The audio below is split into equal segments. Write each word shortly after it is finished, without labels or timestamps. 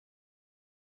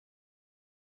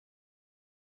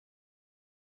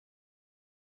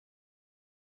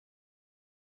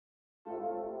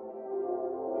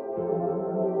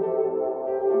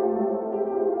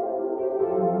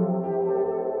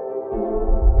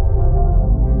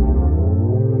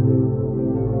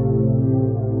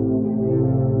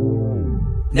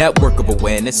Network of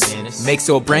awareness makes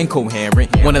your brain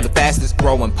coherent. One of the fastest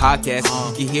growing podcasts.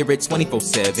 You can hear it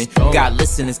 24/7. You got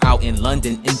listeners out in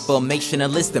London,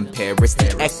 informationalists in Paris.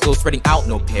 The echo spreading out,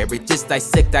 no parrot. Just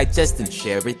dissect, digest, and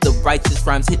share it. The righteous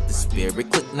rhymes hit the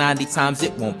spirit. Click 90 times,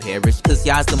 it won't perish. Cause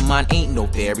y'all's the mind ain't no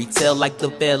fairy tale like the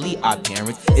valley our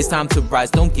parents. It's time to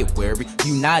rise, don't get weary.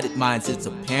 United minds, it's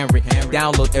apparent.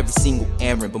 Download every single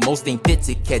errand, but most ain't fit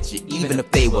to catch it, even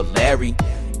if they were Larry.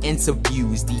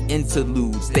 Interviews, the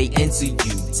interludes, they enter you,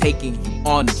 taking you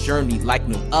on a journey like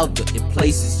no other. It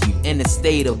places you in a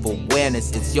state of awareness.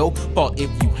 It's your fault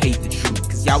if you hate the truth,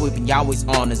 cause Yahweh's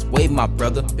on his way, my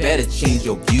brother. Better change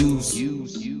your views.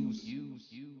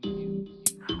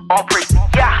 All praise,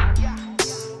 yeah.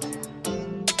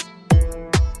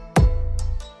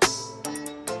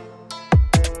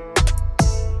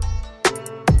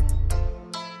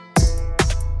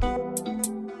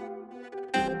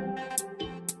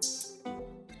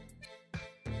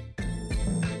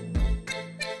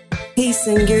 Peace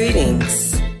and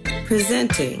greetings.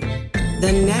 Presenting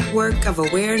the Network of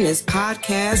Awareness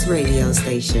podcast radio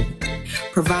station,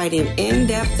 providing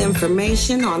in-depth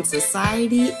information on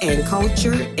society and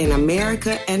culture in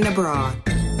America and abroad,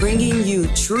 bringing you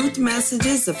truth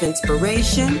messages of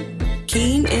inspiration,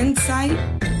 keen insight,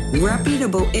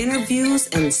 reputable interviews,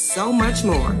 and so much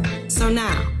more. So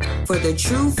now, for the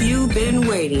truth you've been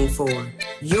waiting for,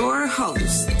 your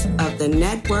host of the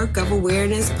Network of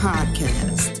Awareness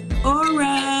podcast,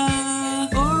 Aura,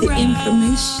 the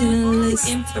informationalist.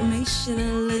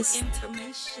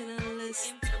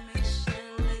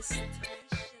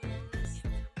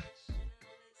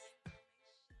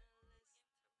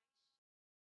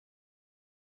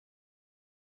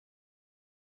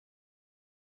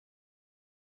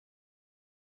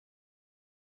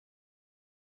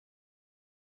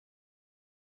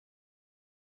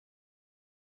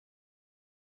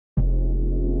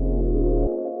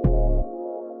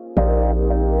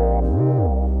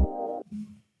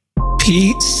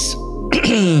 Peace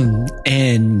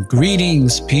and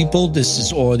greetings, people. This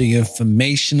is Or the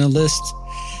Informationalist,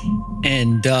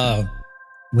 and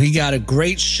we got a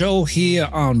great show here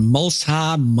on Most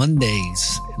High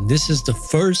Mondays. And this is the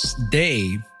first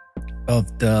day of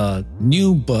the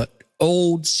new but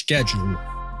old schedule.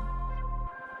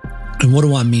 And what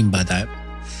do I mean by that?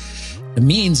 It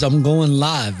means I'm going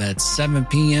live at 7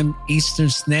 p.m. Eastern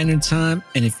Standard Time,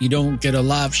 and if you don't get a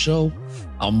live show,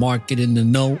 I'll mark it in the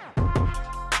note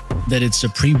that it's a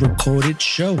pre-recorded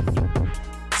show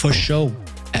for show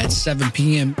at 7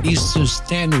 p.m. Eastern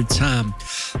Standard Time,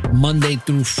 Monday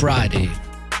through Friday.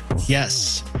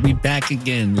 Yes, we back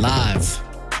again live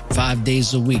 5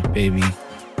 days a week, baby.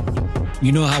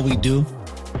 You know how we do.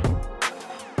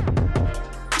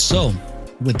 So,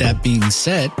 with that being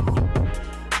said,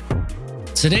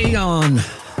 today on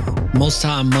Most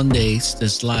High Mondays,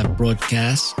 this live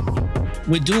broadcast,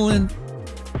 we're doing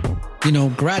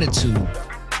gratitude,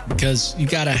 because you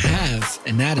got to have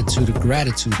an attitude of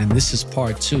gratitude. And this is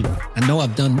part 2. I know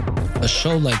I've done a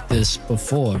show like this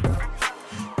before,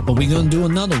 but we're going to do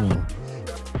another one,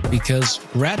 because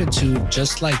gratitude,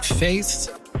 just like faith,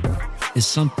 is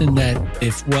something that,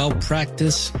 if well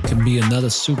practiced, can be another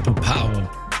superpower.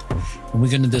 And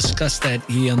we're going to discuss that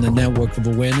here on the Network of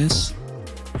Awareness.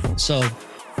 So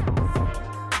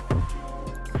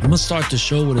I'm going to start the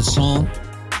show with a song,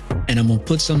 and I'm going to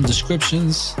put some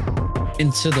descriptions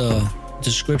into the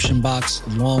description box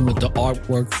along with the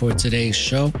artwork for today's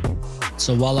show.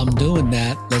 So while I'm doing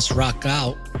that, let's rock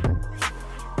out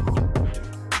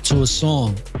to a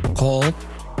song called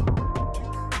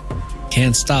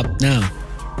Can't Stop Now.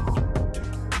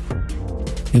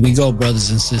 Here we go, brothers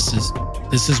and sisters.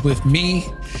 This is with me,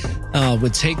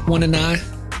 with Take One and I.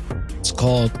 It's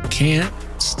called Can't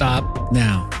Stop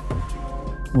Now.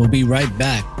 We'll be right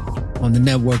back on the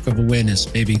Network of Awareness,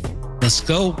 baby. Let's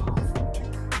go.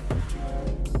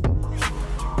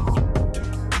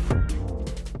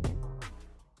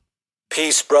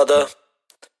 Peace, brother.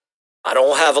 I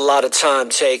don't have a lot of time,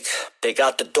 Take. They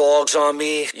got the dogs on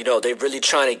me. They really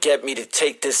trying to get me to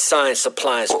take this science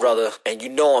appliance, brother. And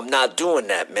I'm not doing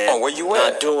that, man. Oh, where you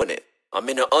at? Not doing it. I'm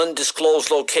in an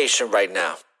undisclosed location right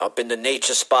now. Up in the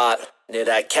nature spot near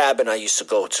that cabin I used to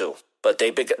go to. But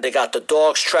they got the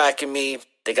dogs tracking me.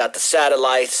 They got the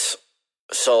satellites.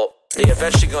 So they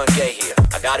eventually gonna get here.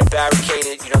 I got it barricaded,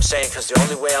 you know what I'm saying? Because the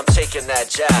only way I'm taking that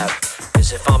jab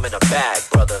is if I'm in a bag,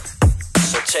 brother.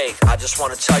 So I just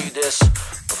want to tell you this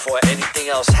before anything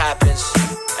else happens,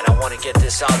 and I want to get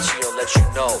this out to you and let you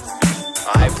know.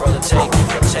 Alright, brother, take.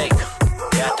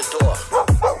 You're at the door.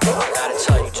 I gotta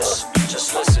tell you, just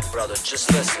listen, brother,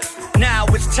 just listen. Now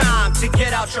it's time to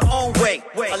get out your own way.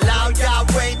 Allow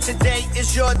Yahweh, today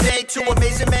is your day to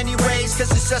amaze in many ways.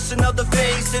 Cause it's just another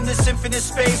phase in this infinite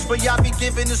space where y'all be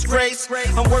giving us grace.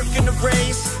 I'm working the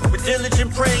race with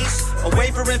diligent praise,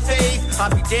 unwavering faith. I'll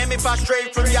be damned if I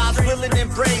stray from y'all's will and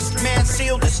embrace. Man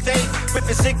sealed his fate with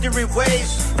his ignorant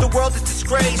ways. The world is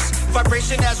disgraced,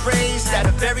 vibration has raised at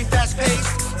a very fast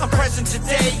pace. I'm present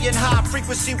today in high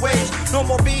frequency waves. No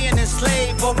more being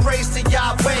enslaved, all praise to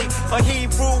Yahweh. A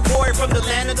Hebrew warrior from the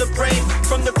land of the brave.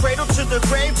 From the cradle to the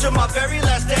grave to my very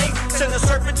last day. Send a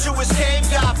serpent to his cave,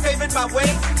 God favored my way.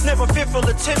 Never fearful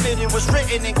or timid, it was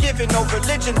written and given. No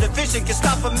religion, division can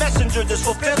stop a messenger that's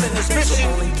fulfilling his mission. They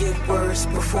only get worse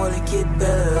before they get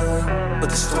better. But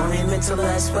the storm ain't meant to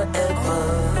last forever.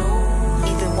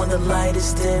 Even when the light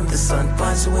is dim, the sun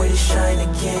finds a way to shine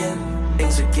again.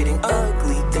 Things are getting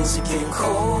ugly, things are getting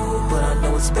cold, but I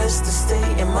know it's best to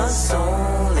stay in my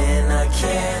zone. And I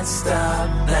can't stop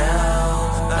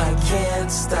now, I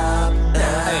can't stop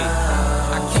now. Hey,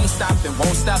 I can't stop and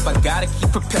won't stop, I gotta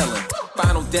keep propelling.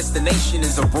 Final destination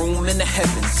is a room in the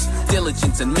heavens.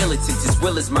 Diligence and militant, his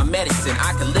will is my medicine.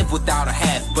 I can live without a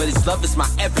half, but his love is my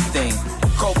everything.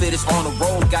 COVID is on the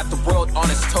road, got the world on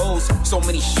its toes. So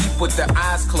many sheep with their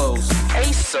eyes closed.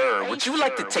 Hey sir, would you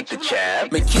like to take the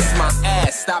jab? Man, kiss my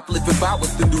ass, stop living by what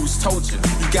the news told you.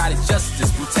 You got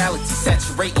injustice, brutality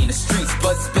saturating the streets.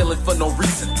 Blood spilling for no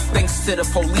reason, thanks to the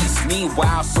police.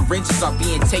 Meanwhile, syringes are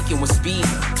being taken with speed.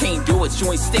 Can't do it,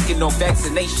 you ain't sticking no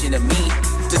vaccination to me.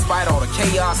 Despite all the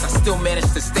chaos, I still manage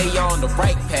to stay on the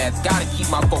right path. Gotta keep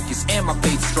my focus and my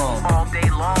faith strong. All day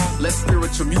long. Let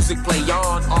spiritual music play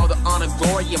on. All the honor,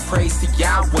 glory, and praise to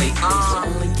Yahweh. Things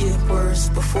only get worse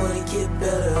before they get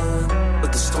better.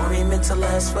 But the storm ain't meant to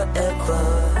last forever.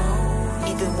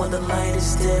 Even when the light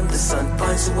is dim, the sun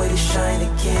finds a way to shine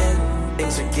again.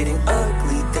 Things are getting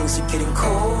ugly, things are getting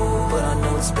cold, but I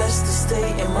know it's best to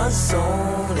stay in my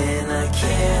zone. And I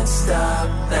can't stop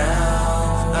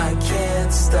now, I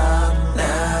can't stop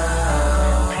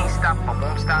now. Can't stop, I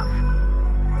won't stop.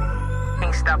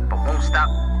 Can't stop, I won't stop.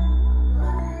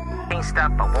 Can't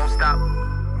stop, I won't stop.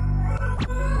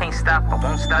 Can't stop, I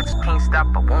won't stop. Can't stop,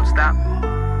 I won't stop.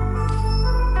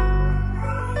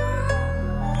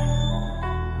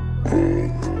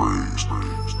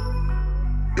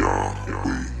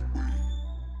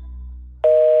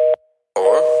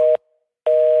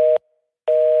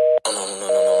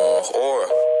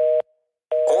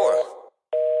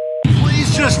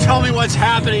 Please just tell me what's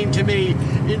happening to me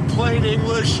in plain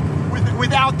English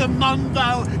without the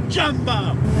mumbo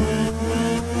jumbo.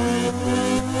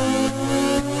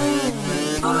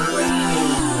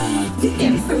 The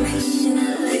informationalist.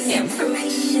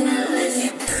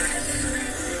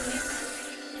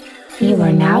 You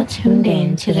are now tuned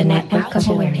in to the network of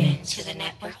awareness.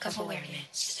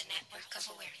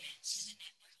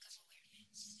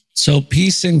 So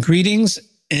peace and greetings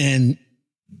and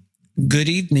good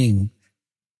evening.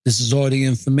 This is Audio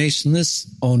Informationalist,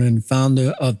 owner and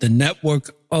founder of the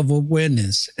Network of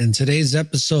Awareness. And today's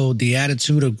episode, the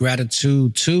attitude of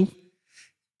gratitude 2,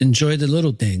 enjoy the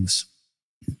little things.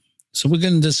 So we're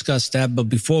going to discuss that. But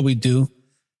before we do,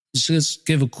 just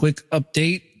give a quick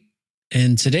update.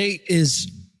 And today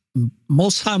is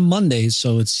Most High Monday.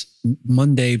 So it's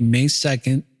Monday, May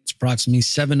 2nd. It's approximately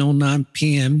 7:09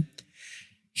 p.m.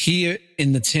 here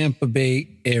in the Tampa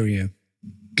Bay area.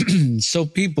 So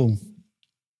people,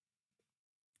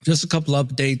 just a couple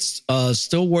updates.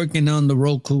 Still working on the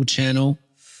Roku channel,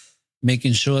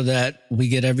 making sure that we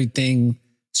get everything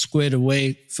squared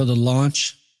away for the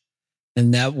launch.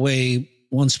 And that way,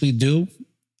 once we do,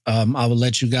 I will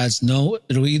let you guys know.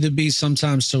 It'll either be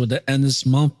sometime toward the end of this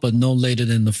month, but no later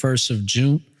than the 1st of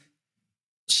June.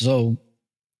 So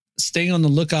stay on the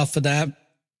lookout for that.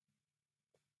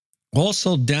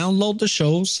 Also, download the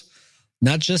shows,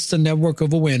 not just the Network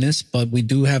of Awareness, but we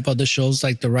do have other shows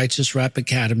like the Righteous Rap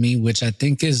Academy, which I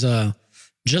think is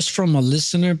just from a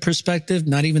listener perspective,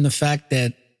 not even the fact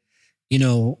that, you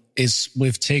know, it's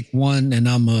with Take One and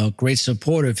I'm a great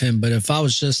supporter of him. But if I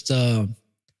was just a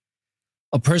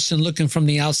person looking from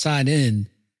the outside in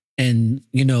and,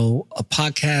 you know, a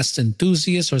podcast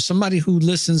enthusiast or somebody who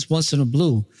listens once in a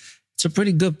blue, it's a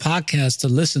pretty good podcast to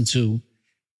listen to.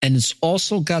 And it's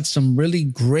also got some really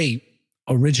great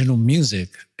original music.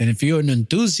 And if you're an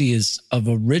enthusiast of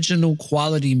original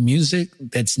quality music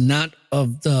that's not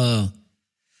of the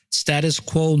status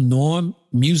quo norm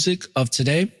music of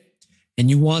today, and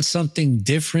you want something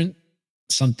different,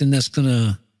 something that's going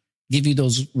to give you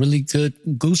those really good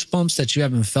goosebumps that you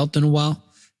haven't felt in a while,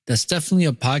 that's definitely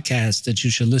a podcast that you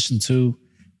should listen to,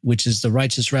 which is the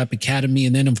Righteous Rap Academy.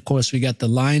 And then, of course, we got the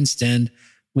Lion's Den,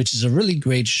 which is a really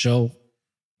great show.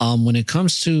 When it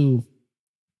comes to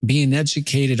being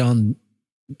educated on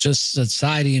just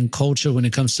society and culture, when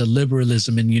it comes to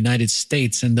liberalism in the United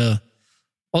States, and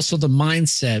also the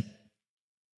mindset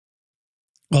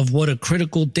of what a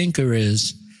critical thinker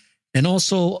is, and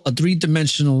also a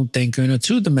three-dimensional thinker and a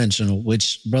two-dimensional,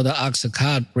 which Brother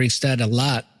Oxacod breaks that a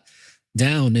lot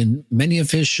down in many of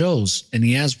his shows. And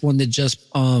he has one that just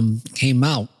came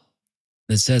out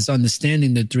that says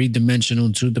Understanding the Three-Dimensional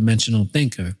and Two-Dimensional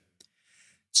Thinker.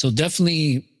 So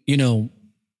definitely,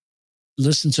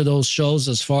 listen to those shows.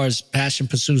 As far as Passion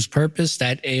Pursues Purpose,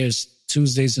 that airs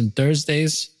Tuesdays and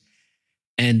Thursdays.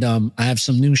 And I have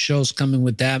some new shows coming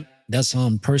with that. That's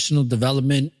on personal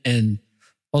development and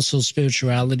also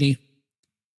spirituality.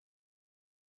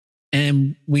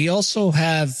 And we also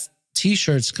have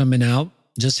t-shirts coming out.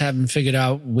 Just haven't figured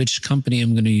out which company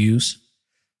I'm going to use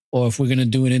or if we're going to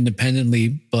do it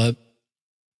independently. But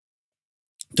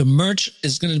the merch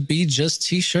is going to be just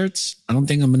t-shirts. I don't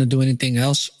think I'm going to do anything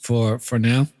else for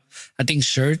now. I think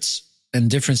shirts and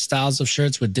different styles of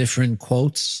shirts with different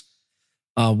quotes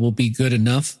will be good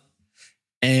enough.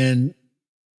 And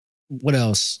what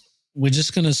else? We're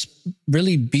just going to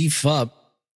really beef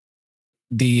up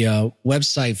the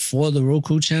website for the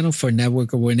Roku channel for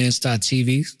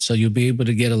networkawareness.tv. So you'll be able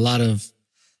to get a lot of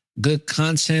good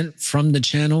content from the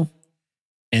channel.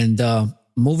 And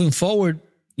moving forward,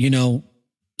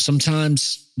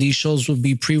 sometimes these shows will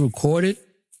be pre-recorded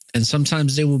and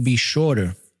sometimes they will be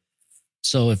shorter.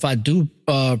 So if I do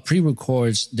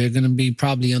pre-records, they're going to be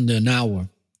probably under an hour.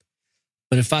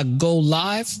 But if I go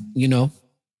live,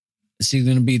 it's either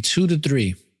going to be 2 to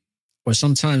 3 or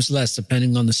sometimes less,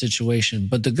 depending on the situation.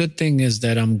 But the good thing is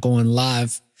that I'm going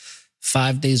live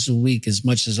 5 days a week as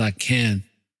much as I can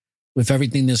with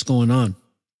everything that's going on.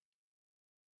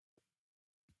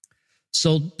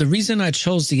 So the reason I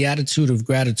chose the attitude of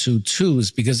gratitude too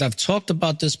is because I've talked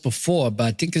about this before, but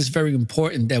I think it's very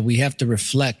important that we have to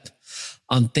reflect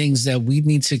on things that we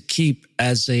need to keep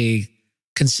as a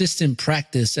consistent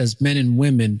practice as men and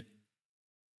women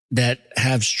that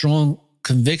have strong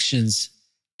convictions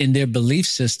in their belief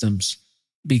systems,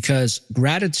 because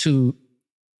gratitude,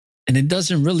 and it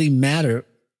doesn't really matter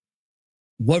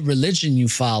what religion you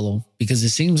follow, because it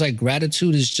seems like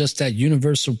gratitude is just that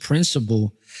universal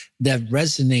principle that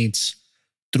resonates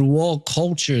through all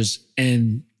cultures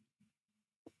and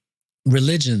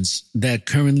religions that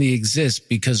currently exist,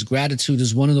 because gratitude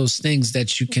is one of those things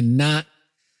that you cannot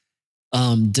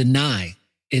deny.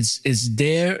 It's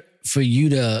there for you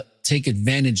to take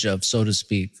advantage of, so to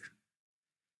speak.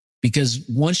 Because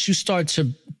once you start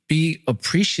to be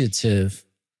appreciative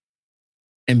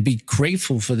and be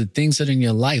grateful for the things that are in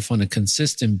your life on a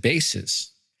consistent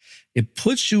basis, it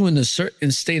puts you in a certain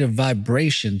state of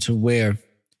vibration to where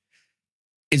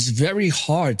it's very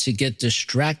hard to get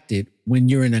distracted when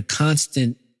you're in a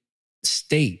constant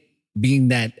state, being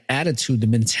that attitude, the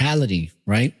mentality,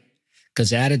 right?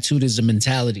 Because attitude is a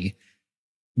mentality.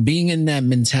 Being in that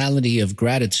mentality of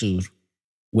gratitude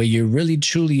where you're really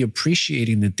truly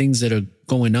appreciating the things that are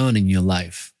going on in your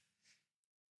life.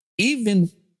 Even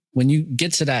when you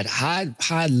get to that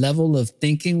high level of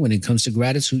thinking when it comes to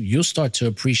gratitude, you'll start to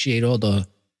appreciate all the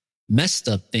messed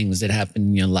up things that happen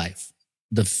in your life,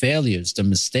 the failures, the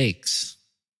mistakes.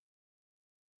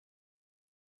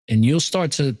 And you'll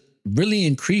start to really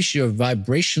increase your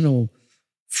vibrational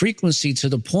frequency to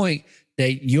the point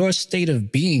that your state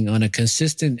of being on a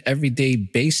consistent everyday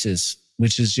basis,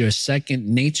 which is your second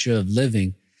nature of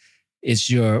living, is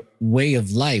your way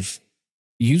of life.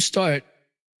 You start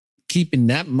keeping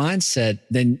that mindset,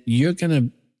 then you're going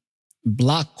to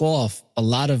block off a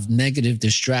lot of negative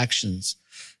distractions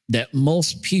that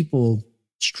most people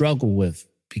struggle with,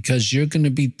 because you're going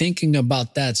to be thinking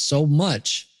about that so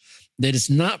much that it's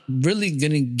not really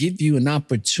going to give you an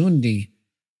opportunity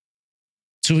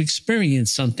to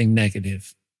experience something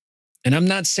negative. And I'm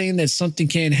not saying that something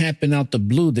can't happen out the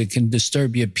blue that can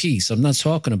disturb your peace. I'm not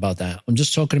talking about that. I'm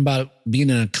just talking about being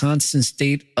in a constant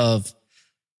state of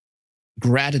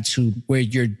gratitude where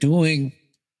you're doing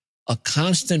a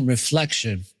constant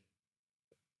reflection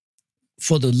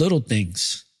for the little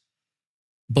things,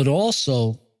 but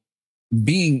also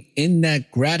being in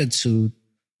that gratitude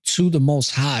to the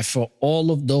Most High for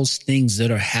all of those things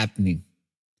that are happening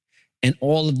and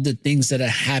all of the things that have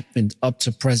happened up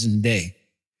to present day.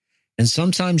 And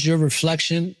sometimes your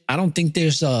reflection, I don't think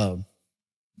there's a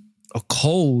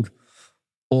code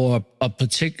or a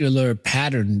particular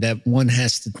pattern that one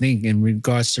has to think in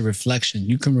regards to reflection.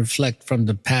 You can reflect from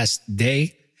the past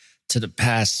day to the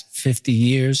past 50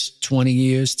 years, 20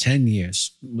 years, 10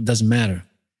 years. It doesn't matter.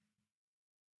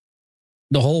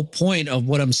 The whole point of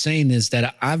what I'm saying is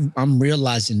that I'm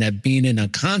realizing that being in a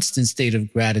constant state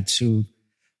of gratitude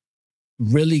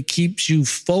really keeps you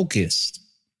focused.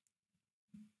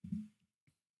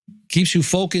 Keeps you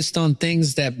focused on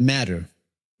things that matter.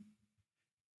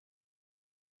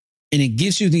 And it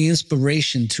gives you the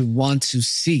inspiration to want to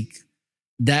seek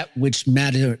that which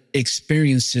matter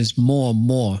experiences more and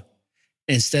more,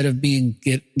 instead of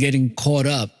getting caught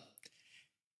up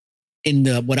in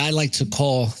what I like to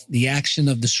call the action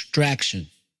of distraction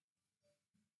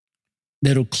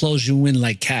that'll close you in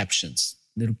like captions,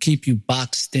 that'll keep you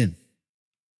boxed in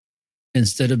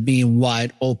instead of being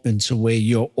wide open to where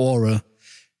your aura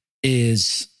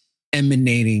is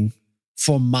emanating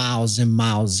for miles and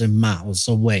miles and miles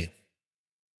away.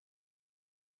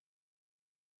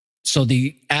 So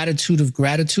the attitude of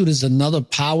gratitude is another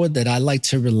power that I like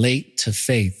to relate to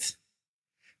faith,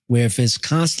 where if it's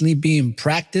constantly being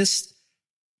practiced,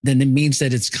 then it means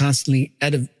that it's constantly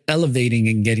elevating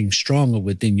and getting stronger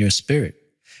within your spirit.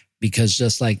 Because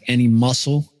just like any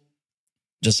muscle,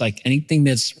 just like anything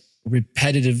that's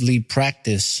repetitively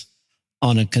practiced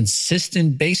on a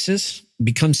consistent basis,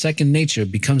 becomes second nature,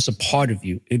 becomes a part of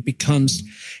you. It becomes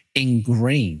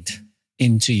ingrained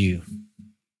into you.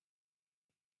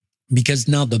 Because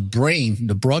now the brain,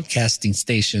 the broadcasting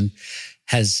station,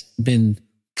 has been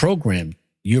programmed.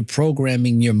 You're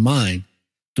programming your mind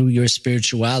through your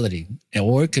spirituality.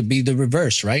 Or it could be the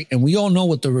reverse, right? And we all know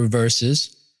what the reverse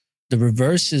is. The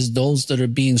reverse is those that are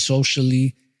being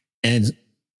socially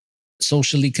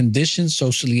conditioned,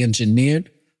 socially engineered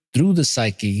through the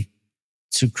psyche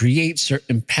to create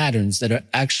certain patterns that are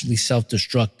actually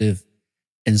self-destructive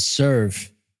and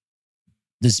serve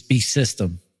this beast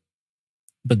system.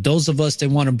 But those of us that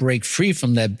want to break free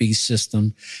from that beast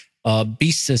system,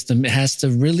 it has to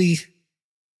really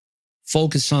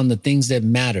focus on the things that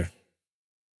matter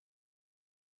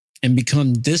and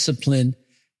become disciplined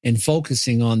in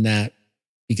focusing on that,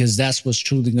 because that's what's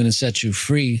truly going to set you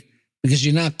free, because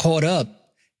you're not caught up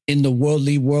in the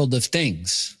worldly world of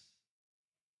things.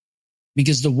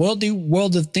 Because the worldly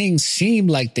world of things seem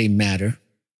like they matter.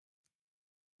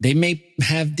 They may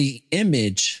have the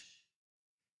image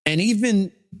and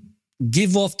even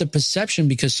give off the perception,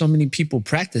 because so many people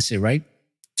practice it, right?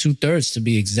 2/3 to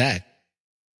be exact.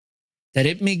 That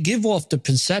it may give off the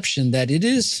perception that it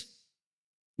is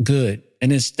good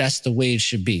and that's the way it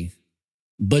should be.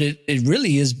 But it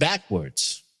really is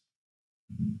backwards.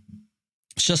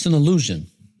 It's just an illusion.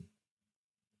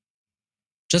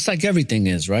 Just like everything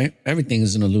is, right? Everything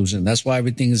is an illusion. That's why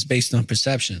everything is based on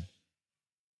perception.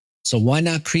 So why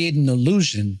not create an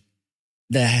illusion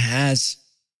that has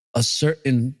a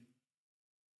certain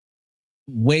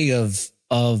way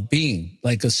of being,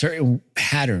 like a certain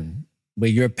pattern, where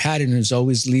your pattern is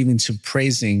always leading to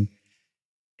praising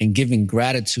and giving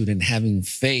gratitude and having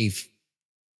faith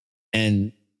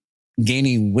and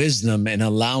gaining wisdom and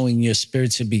allowing your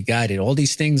spirit to be guided. All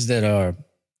these things that are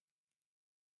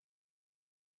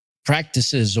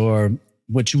practices, or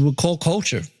what you would call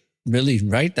culture, really,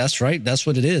 right? That's right. That's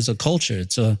what it is, a culture.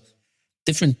 It's a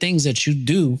different things that you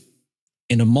do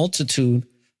in a multitude,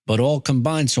 but all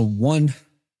combined to one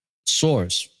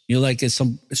source. You're like, it's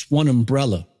one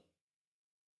umbrella.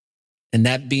 And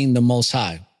that being the Most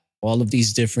High, all of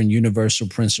these different universal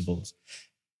principles.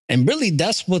 And really,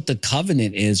 that's what the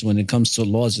covenant is when it comes to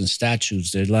laws and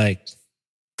statutes. They're like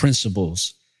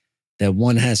principles that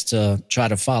one has to try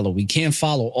to follow. We can't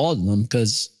follow all of them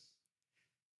because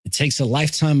it takes a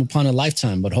lifetime upon a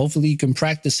lifetime, but hopefully you can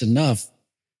practice enough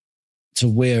to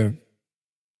where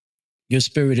your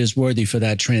spirit is worthy for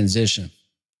that transition.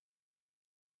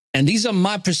 And these are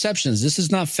my perceptions. This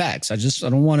is not facts. I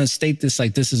don't want to state this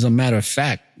like this is a matter of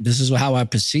fact. This is how I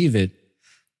perceive it.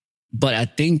 But I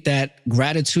think that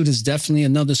gratitude is definitely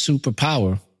another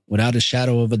superpower, without a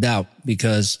shadow of a doubt,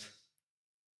 because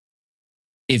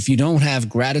if you don't have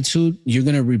gratitude, you're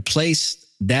going to replace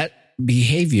that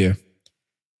behavior.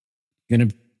 You're going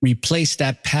to replace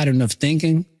that pattern of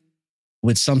thinking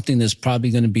with something that's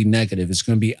probably going to be negative. It's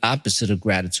going to be opposite of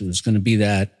gratitude. It's going to be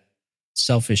that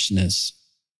selfishness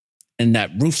and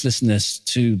that ruthlessness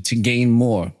to gain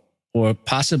more, or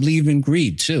possibly even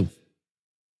greed too.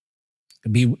 It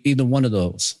could be either one of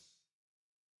those.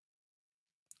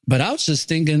 But I was just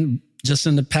thinking, just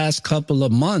in the past couple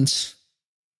of months,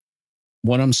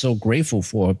 what I'm so grateful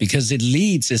for, because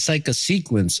it's like a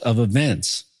sequence of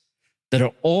events that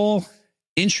are all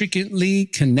intricately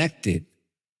connected,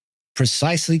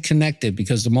 precisely connected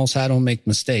because the Most High don't make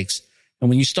mistakes. And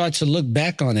when you start to look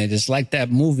back on it, it's like that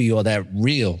movie or that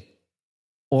reel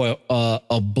or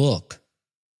a book.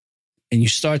 And you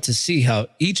start to see how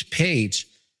each page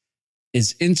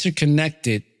is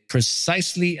interconnected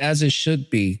precisely as it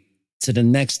should be to the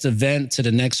next event, to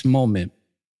the next moment.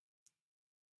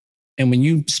 And when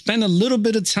you spend a little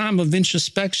bit of time of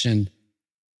introspection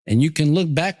and you can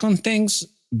look back on things,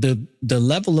 the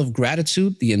level of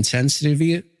gratitude, the intensity of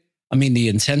it,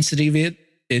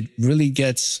 it really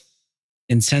gets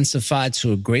intensified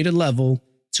to a greater level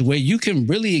to where you can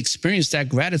really experience that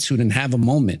gratitude and have a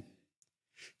moment.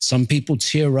 Some people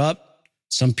tear up,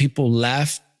 some people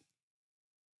laugh.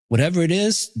 Whatever it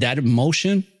is, that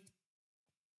emotion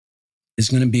is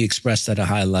going to be expressed at a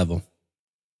high level.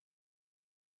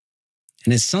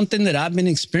 And it's something that I've been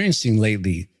experiencing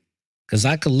lately because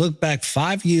I could look back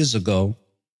 5 years ago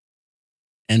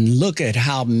and look at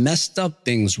how messed up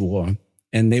things were.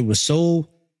 And they were so,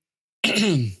 let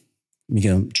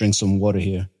me drink some water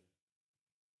here.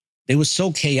 They were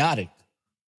so chaotic.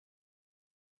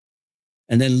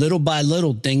 And then little by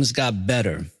little, things got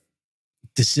better.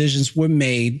 Decisions were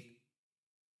made.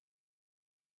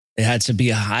 There had to be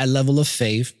a high level of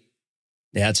faith.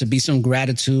 There had to be some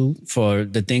gratitude for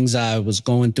the things I was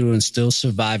going through and still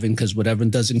surviving, because whatever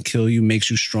doesn't kill you makes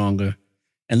you stronger.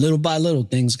 And little by little,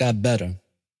 things got better.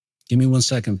 Give me 1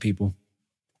 second, people.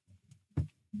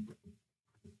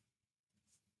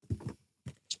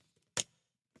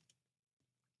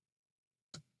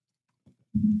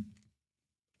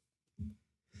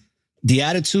 The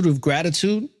attitude of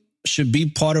gratitude should be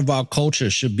part of our culture,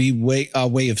 should be our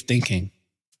way of thinking.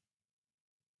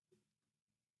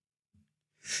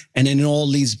 And it all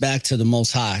leads back to the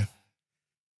Most High.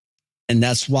 And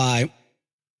that's why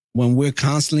when we're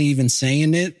constantly even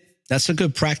saying it, that's a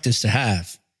good practice to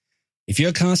have. If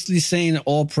you're constantly saying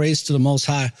all praise to the Most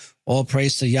High, all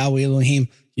praise to Yahweh Elohim,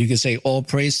 you can say all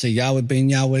praise to Yahweh ben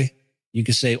Yahweh. You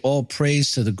can say all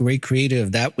praise to the great creator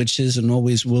of that which is and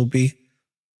always will be.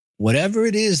 Whatever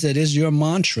it is that is your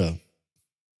mantra,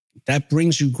 that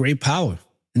brings you great power.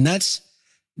 And that's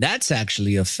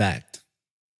actually a fact.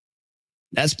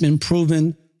 That's been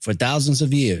proven for thousands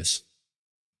of years.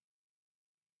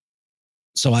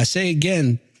 So I say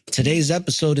again, today's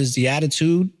episode is the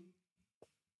attitude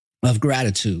of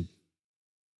gratitude.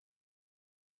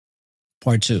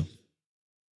 Part 2.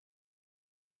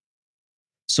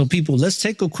 So people, let's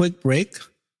take a quick break.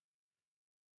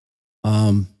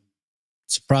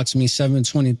 It's approximately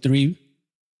 7:23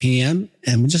 p.m.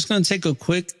 and we're just going to take a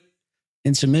quick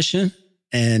intermission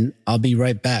and I'll be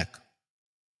right back.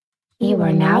 You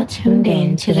are now tuned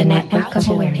in to the Network of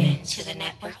Awareness.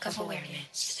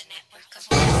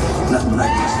 Nothing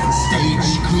like stage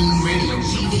screen radio.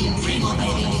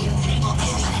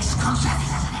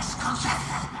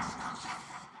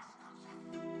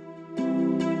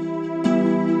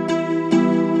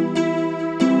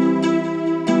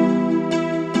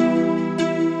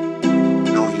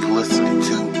 Know you listening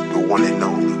to the one and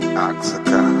only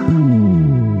Oxagon.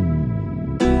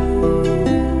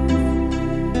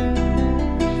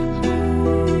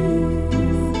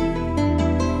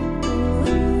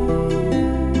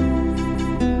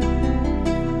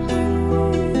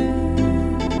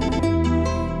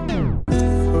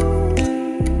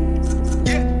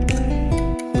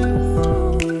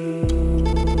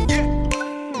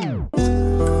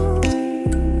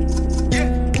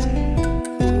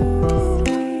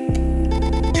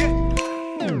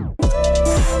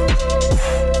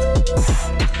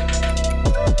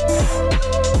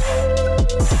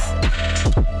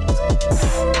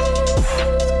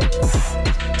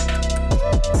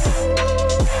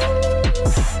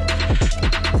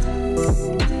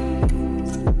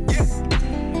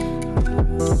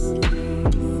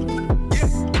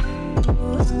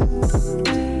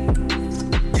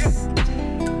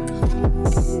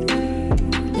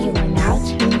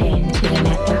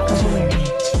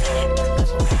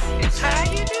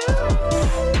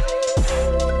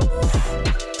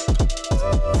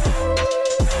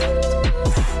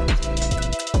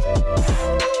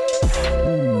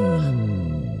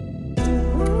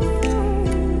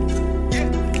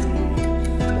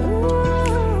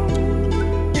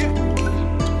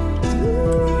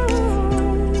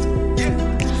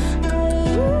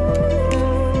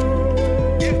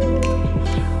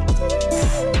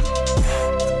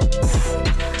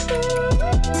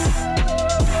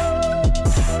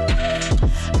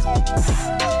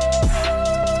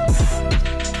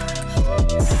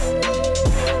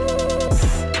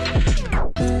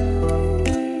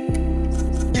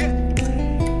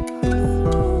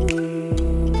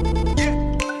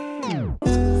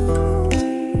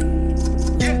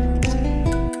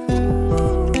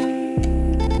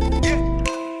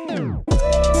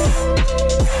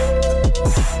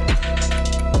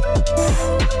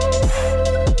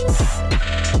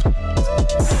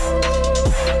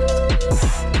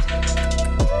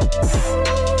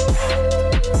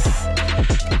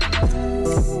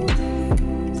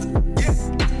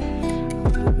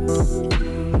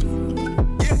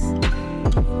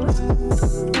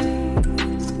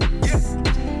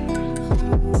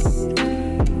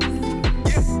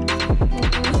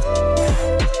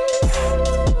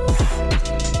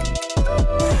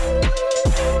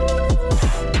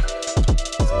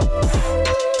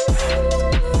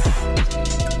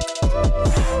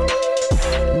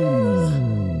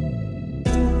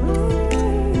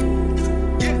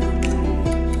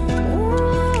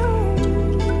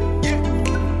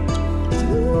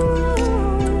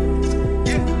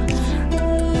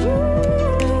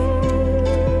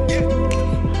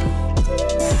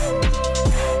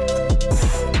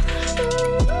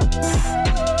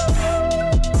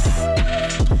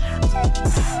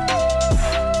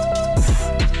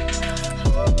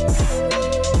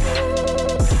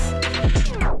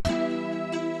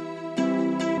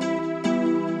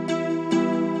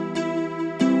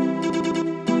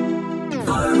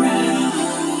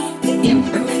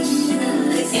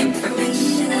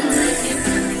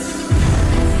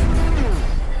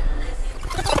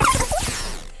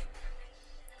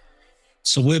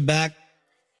 So we're back.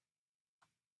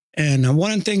 And I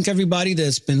want to thank everybody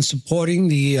that's been supporting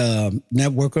the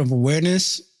Network of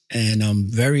Awareness. And I'm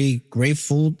very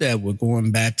grateful that we're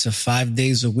going back to 5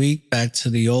 days a week, back to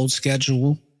the old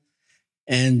schedule.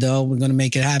 And we're going to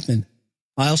make it happen.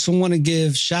 I also want to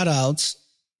give shout outs,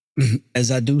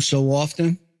 as I do so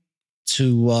often,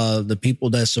 to the people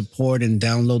that support and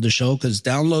download the show, because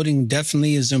downloading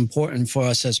definitely is important for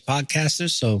us as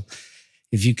podcasters. So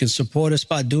if you can support us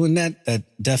by doing that, that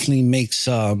definitely makes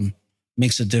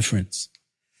a difference.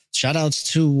 Shout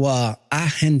outs to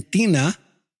Argentina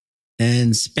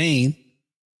and Spain.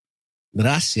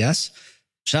 Gracias.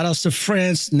 Shout outs to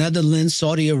France, Netherlands,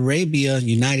 Saudi Arabia,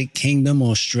 United Kingdom,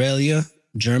 Australia,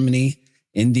 Germany,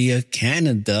 India,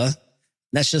 Canada.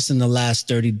 That's just in the last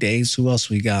 30 days. Who else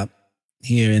we got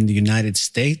here in the United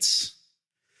States?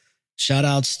 Shout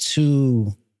outs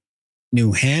to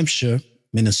New Hampshire,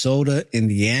 Minnesota,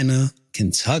 Indiana,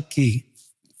 Kentucky,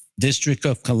 District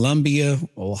of Columbia,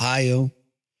 Ohio,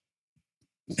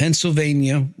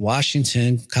 Pennsylvania,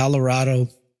 Washington, Colorado.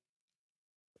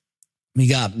 We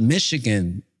got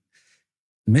Michigan.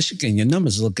 Michigan, your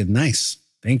numbers looking nice.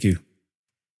 Thank you.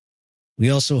 We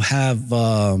also have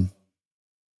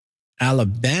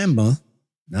Alabama.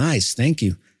 Nice. Thank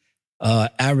you.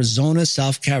 Arizona,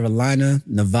 South Carolina,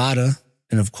 Nevada,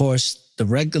 and of course, the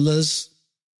regulars,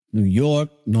 New York,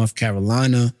 North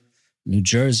Carolina, New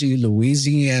Jersey,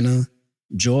 Louisiana,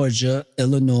 Georgia,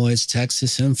 Illinois,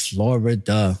 Texas, and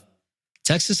Florida.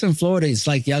 Texas and Florida, it's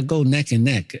like y'all go neck and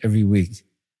neck every week.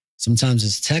 Sometimes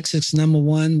it's Texas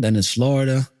 #1, then it's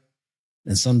Florida,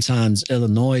 and sometimes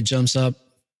Illinois jumps up.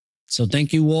 So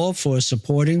thank you all for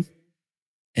supporting.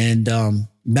 And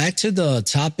back to the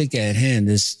topic at hand,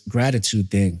 this gratitude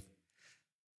thing.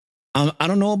 I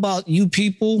don't know about you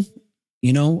people,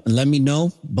 let me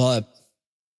know, but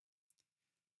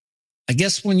I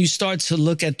guess when you start to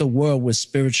look at the world with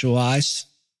spiritual eyes,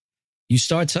 you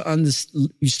start to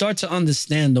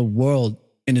understand the world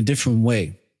in a different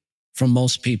way from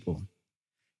most people.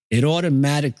 It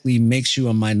automatically makes you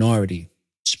a minority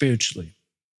spiritually.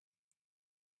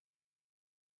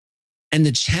 And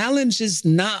the challenge is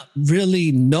not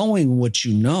really knowing what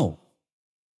you know.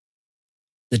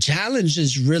 The challenge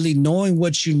is really knowing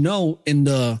what you know in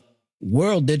the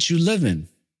world that you live in,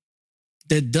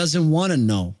 that doesn't want to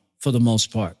know for the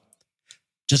most part.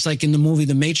 Just like in the movie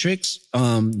The Matrix,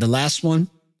 the last one,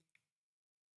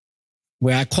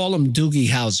 where I call him Doogie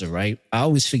Howser, right? I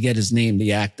always forget his name,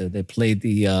 the actor that played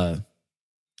he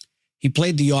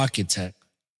played the architect.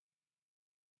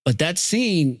 But that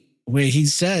scene where he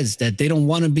says that they don't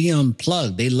want to be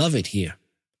unplugged, they love it here.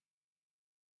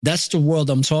 That's the world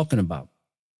I'm talking about.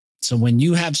 So when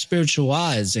you have spiritual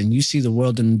eyes and you see the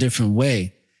world in a different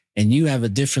way and you have a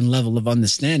different level of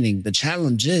understanding, the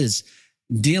challenge is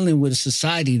dealing with a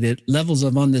society that levels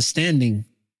of understanding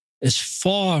is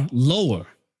far lower.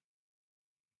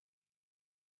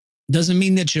 Doesn't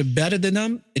mean that you're better than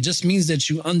them. It just means that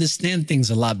you understand things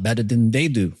a lot better than they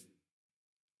do.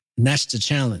 And that's the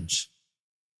challenge.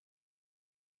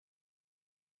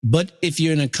 But if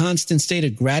you're in a constant state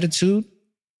of gratitude,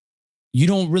 you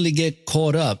don't really get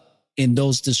caught up in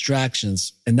those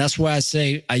distractions. And that's why I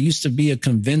say I used to be a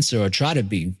convincer, or try to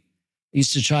be. I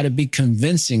used to try to be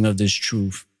convincing of this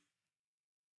truth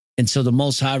until the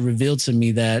Most High revealed to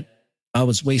me that I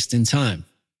was wasting time.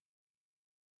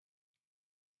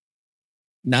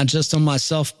 Not just on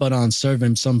myself, but on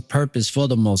serving some purpose for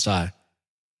the Most High.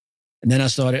 And then I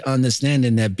started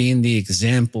understanding that being the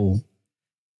example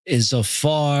is a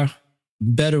far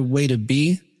better way to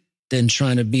be than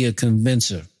trying to be a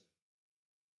convincer.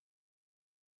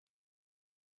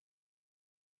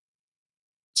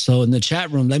 So in the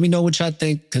chat room, let me know what y'all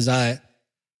think, because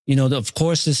of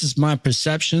course, this is my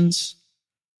perceptions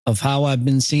of how I've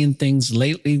been seeing things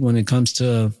lately when it comes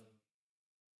to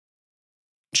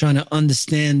trying to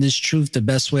understand this truth the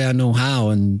best way I know how.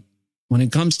 And when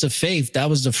it comes to faith, that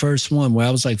was the first one where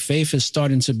I was like, faith is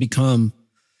starting to become,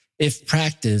 if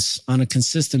practiced on a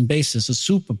consistent basis, a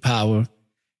superpower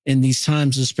in these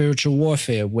times of spiritual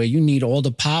warfare where you need all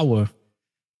the power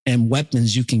and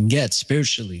weapons you can get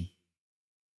spiritually.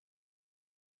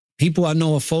 People I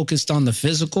know are focused on the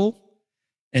physical,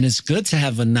 and it's good to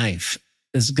have a knife.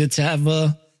 It's good to have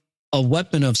a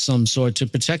weapon of some sort to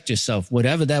protect yourself,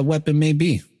 whatever that weapon may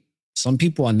be. Some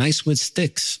people are nice with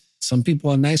sticks. Some people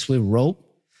are nice with rope.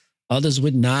 Others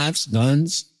with knives,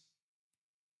 guns,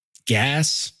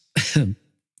 gas,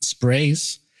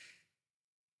 sprays,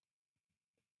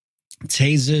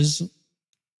 tasers,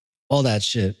 all that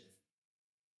shit.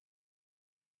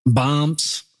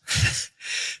 Bombs.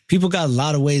 People got a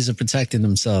lot of ways of protecting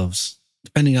themselves,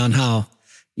 depending on how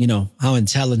how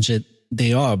intelligent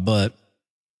they are. But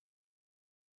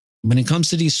when it comes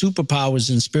to these superpowers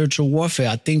in spiritual warfare,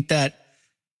 I think that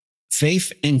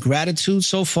faith and gratitude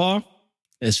so far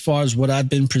as what I've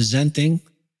been presenting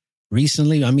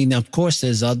recently, I mean, of course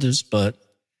there's others, but,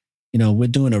 we're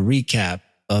doing a recap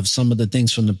of some of the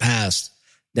things from the past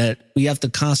that we have to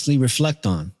constantly reflect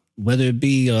on, whether it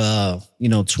be,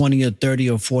 20 or 30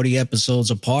 or 40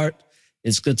 episodes apart.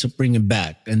 It's good to bring it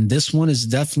back. And this one is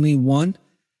definitely one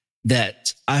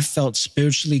that I felt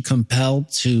spiritually compelled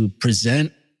to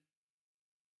present,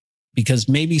 because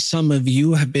maybe some of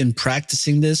you have been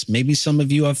practicing this. Maybe some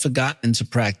of you have forgotten to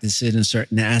practice it in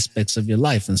certain aspects of your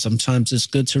life. And sometimes it's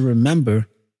good to remember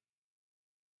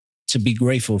to be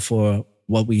grateful for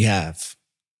what we have,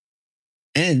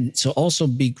 and to also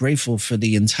be grateful for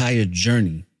the entire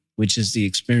journey, which is the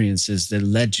experiences that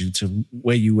led you to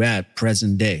where you at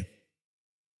present day.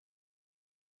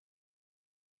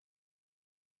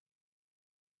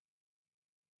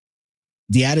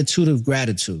 The attitude of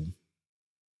gratitude,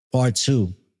 part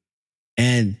 2.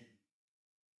 And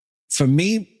for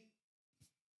me,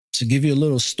 to give you a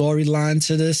little storyline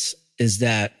to this, is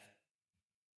that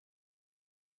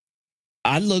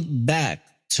I look back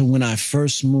to when I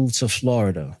first moved to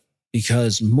Florida,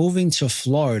 because moving to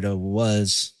Florida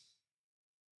was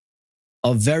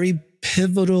a very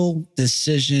pivotal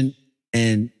decision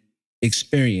and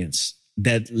experience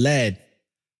that led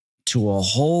to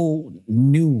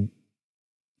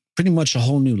pretty much a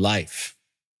whole new life.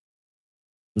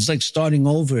 It was like starting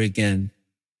over again.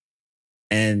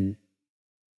 And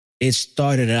it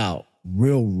started out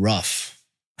real rough.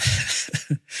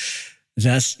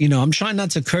 I'm trying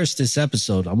not to curse this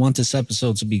episode. I want this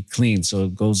episode to be clean so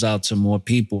it goes out to more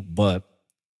people, but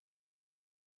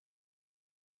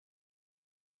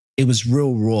it was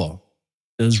real raw.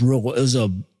 It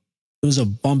was a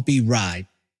bumpy ride,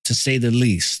 to say the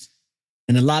least.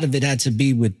 And a lot of it had to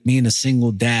be with being a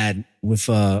single dad with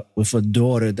a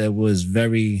daughter that was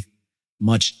very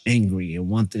much angry and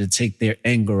wanted to take their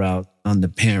anger out on the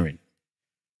parent.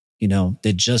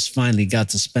 They just finally got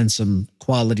to spend some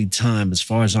quality time as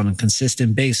far as on a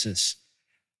consistent basis.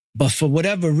 But for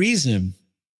whatever reason,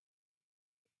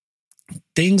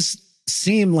 things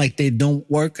seem like they don't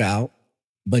work out.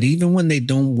 But even when they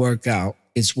don't work out,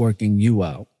 it's working you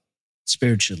out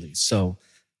spiritually. So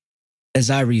as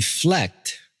I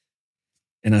reflect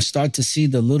and I start to see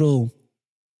the little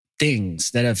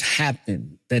things that have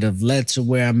happened that have led to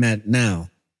where I'm at now,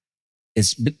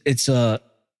 it's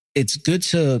good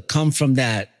to come from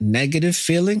that negative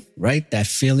feeling, right? That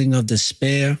feeling of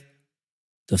despair,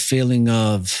 the feeling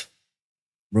of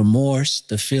remorse,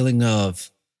 the feeling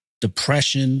of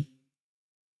depression,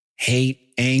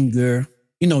 hate, anger,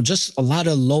 just a lot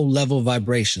of low level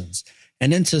vibrations.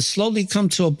 And then to slowly come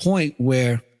to a point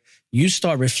where you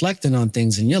start reflecting on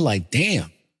things and you're like,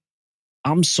 damn,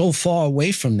 I'm so far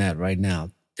away from that right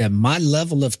now, that my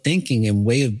level of thinking and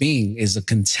way of being is a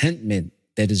contentment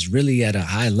that is really at a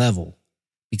high level.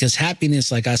 Because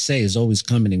happiness, like I say, is always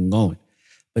coming and going.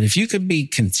 But if you could be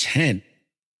content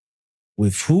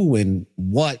with who and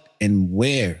what and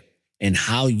where and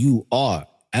how you are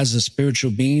as a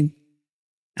spiritual being,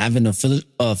 having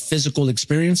a physical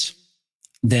experience,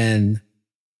 then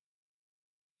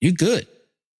you're good.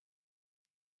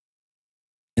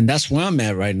 And that's where I'm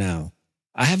at right now.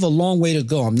 I have a long way to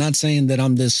go. I'm not saying that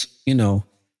I'm this,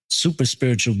 super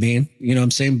spiritual being, you know what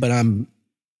I'm saying? But I'm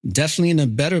definitely in a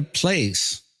better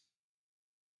place.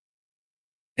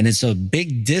 And it's a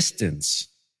big distance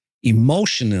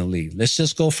emotionally. Let's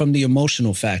just go from the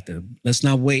emotional factor. Let's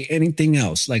not weigh anything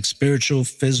else like spiritual,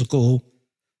 physical,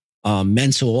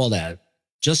 mental, all that.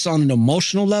 Just on an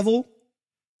emotional level,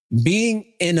 being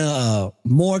in a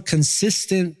more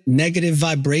consistent negative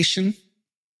vibration,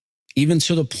 even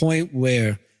to the point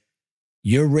where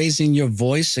you're raising your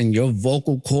voice and your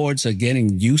vocal cords are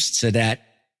getting used to that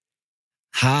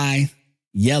high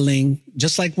yelling,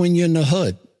 just like when you're in the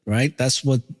hood, right? That's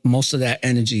what most of that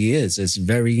energy is. It's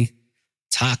very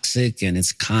toxic and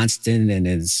it's constant and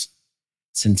it's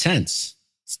intense.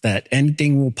 It's that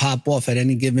anything will pop off at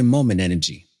any given moment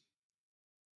energy.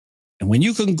 And when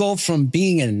you can go from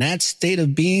being in that state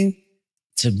of being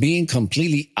to being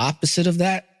completely opposite of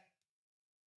that,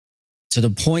 to the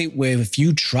point where if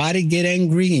you try to get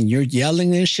angry and you're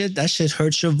yelling and shit, that shit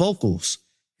hurts your vocals.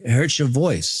 It hurts your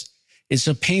voice. It's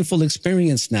a painful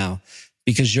experience now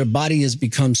because your body has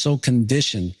become so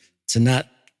conditioned to not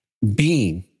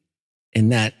being in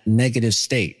that negative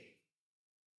state.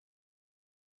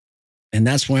 And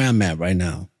that's where I'm at right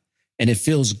now. And it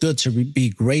feels good to be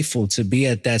grateful to be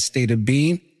at that state of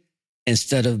being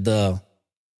instead of the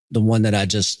one that I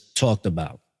just talked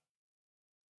about.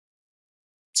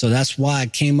 So that's why I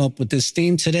came up with this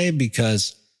theme today,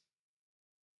 because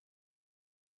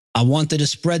I wanted to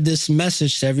spread this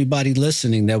message to everybody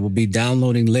listening that will be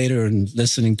downloading later and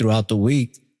listening throughout the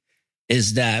week,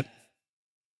 is that,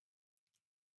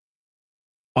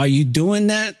 are you doing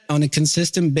that on a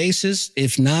consistent basis?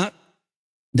 If not,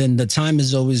 then the time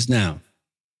is always now.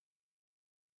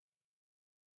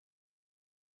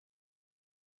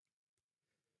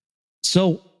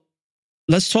 So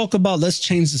let's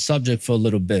change the subject for a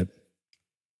little bit.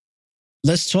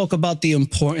 Let's talk about the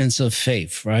importance of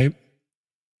faith, right?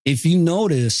 If you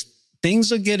notice,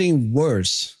 things are getting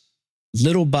worse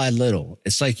little by little.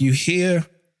 It's like you hear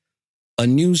a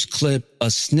news clip, a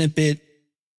snippet.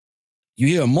 You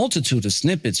hear a multitude of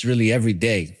snippets really every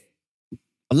day.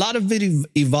 A lot of it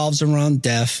evolves around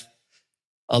death.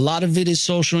 A lot of it is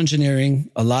social engineering.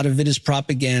 A lot of it is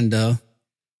propaganda.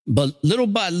 But little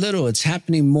by little, it's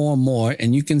happening more and more.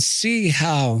 And you can see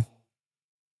how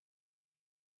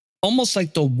almost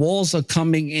like the walls are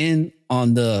coming in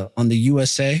on the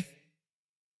USA,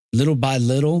 little by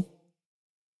little.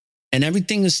 And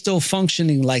everything is still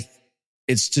functioning like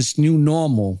it's just new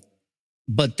normal.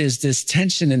 But there's this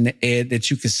tension in the air that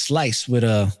you could slice with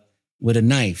a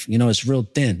knife. You know, it's real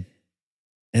thin.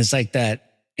 And it's like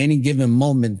that any given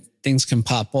moment, things can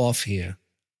pop off here.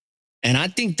 And I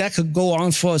think that could go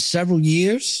on for several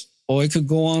years, or it could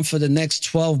go on for the next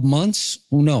 12 months.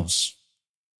 Who knows?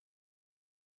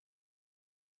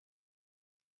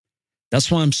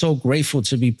 That's why I'm so grateful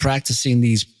to be practicing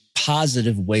these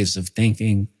positive ways of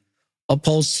thinking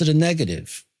opposed to the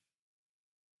negative.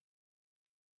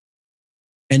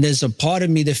 And there's a part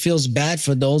of me that feels bad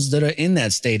for those that are in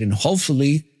that state. And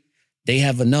hopefully they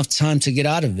have enough time to get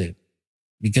out of it,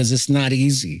 because it's not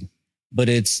easy. But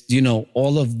it's, you know,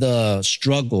 all of the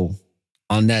struggle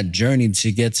on that journey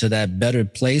to get to that better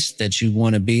place that you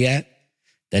want to be at,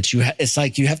 it's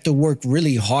like you have to work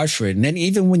really hard for it. And then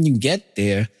even when you get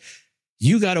there,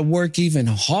 you got to work even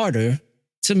harder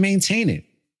to maintain it,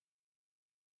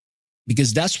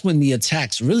 because that's when the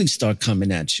attacks really start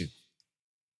coming at you.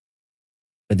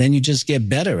 But then you just get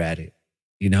better at it,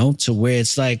 you know, to where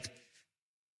it's like,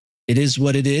 it is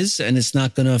what it is, and it's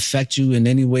not going to affect you in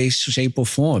any way, shape, or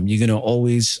form. You're going to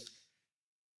always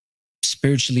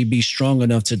spiritually be strong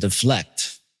enough to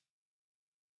deflect,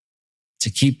 to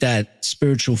keep that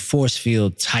spiritual force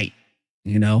field tight,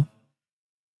 you know,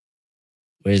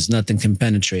 whereas nothing can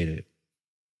penetrate it.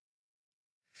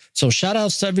 So shout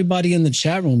outs to everybody in the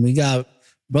chat room. We got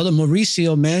Brother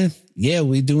Mauricio, man. Yeah,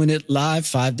 we're doing it live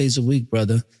 5 days a week,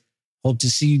 brother. Hope to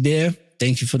see you there.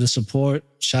 Thank you for the support.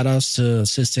 Shout outs to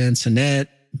Sister Antoinette,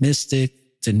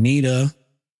 Mystic, Danita.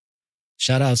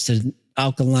 Shout outs to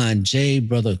Alkaline J,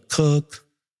 Brother Cook.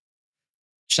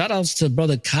 Shout outs to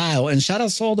Brother Kyle. And shout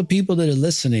outs to all the people that are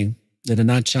listening that are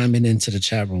not chiming into the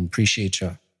chat room. Appreciate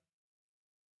y'all.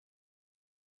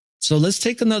 So let's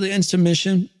take another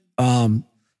intermission. I'm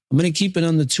going to keep it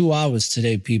under 2 hours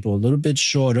today, people. A little bit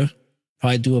shorter.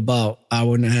 Probably do about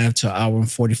hour and a half to hour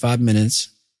and 45 minutes.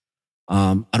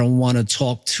 I don't want to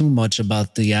talk too much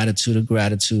about the attitude of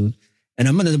gratitude. And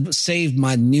I'm going to save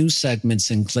my new segments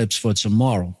and clips for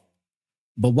tomorrow.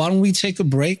 But why don't we take a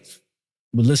break?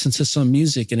 We'll listen to some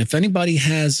music. And if anybody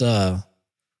has a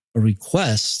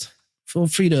request, feel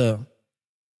free to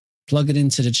plug it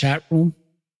into the chat room.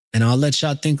 And I'll let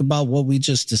y'all think about what we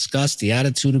just discussed, the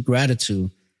attitude of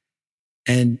gratitude.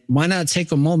 And why not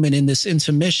take a moment in this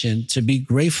intermission to be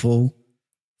grateful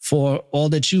for all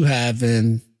that you have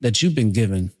and that you've been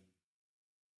given.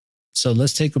 So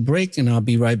let's take a break and I'll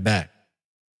be right back.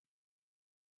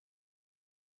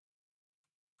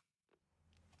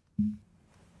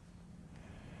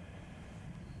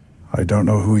 I don't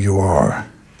know who you are.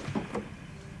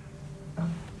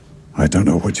 I don't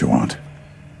know what you want.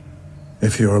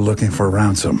 If you are looking for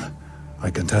ransom,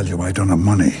 I can tell you I don't have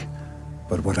money.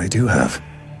 But what I do have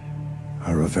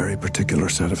are a very particular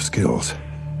set of skills.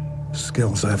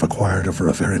 Skills I've acquired over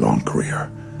a very long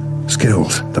career.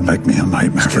 Skills that make me a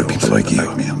nightmare for people like you.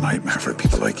 Make me a nightmare for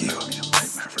people like you.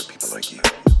 Nightmare for people like you.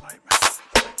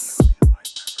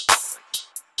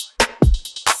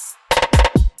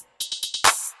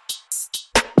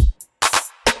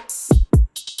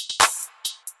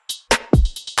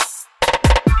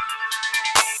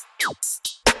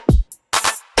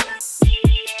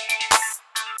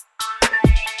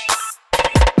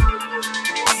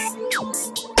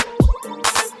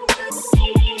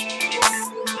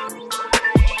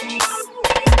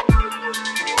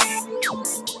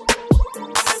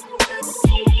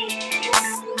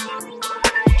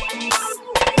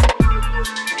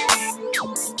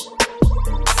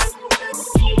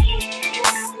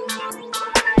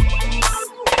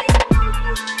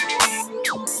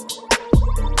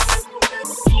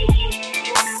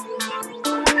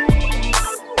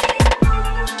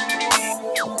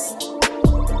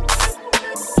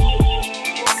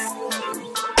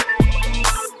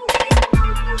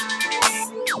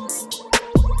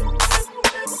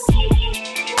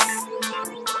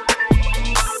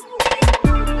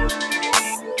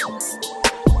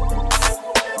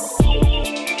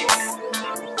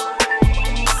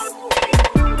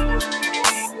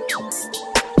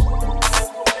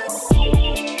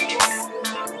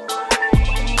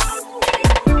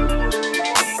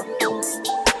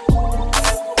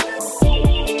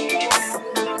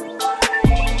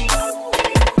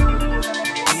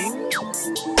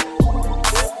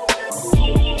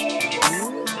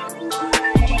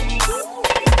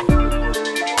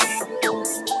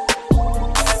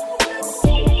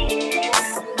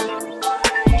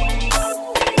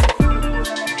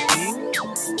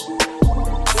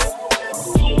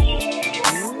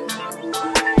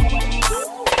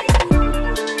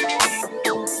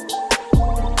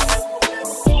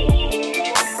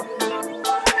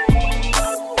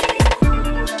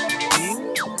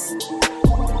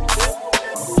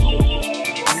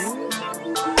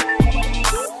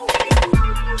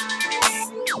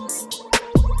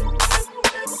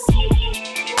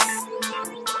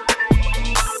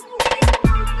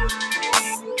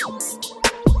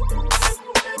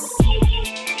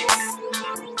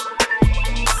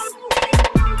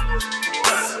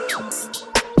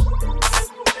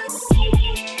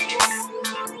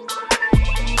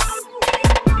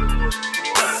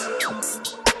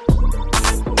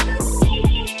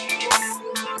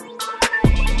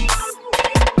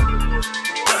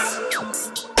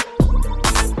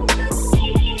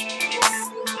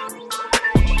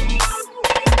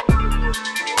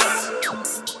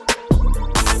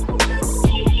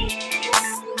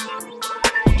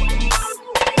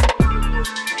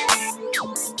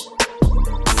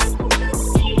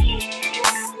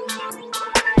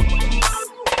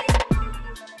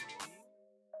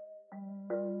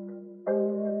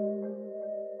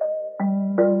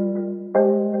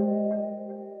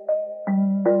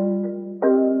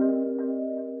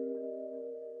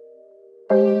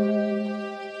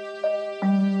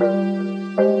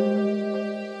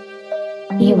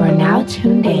 are now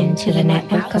tuned in to the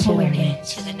Network of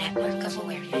Awareness.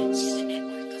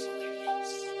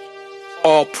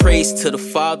 All praise to the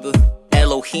Father,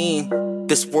 Elohim.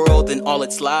 This world and all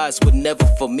its lies were never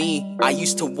for me. I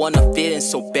used to wanna fit in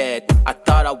so bad, I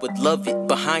thought I would love it,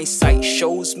 but hindsight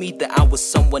shows me that I was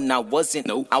someone I wasn't.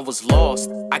 No, I was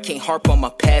lost. I can't harp on my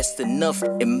past enough,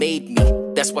 it made me.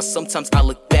 That's why sometimes I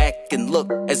look back and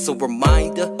look as a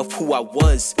reminder of who I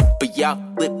was. But y'all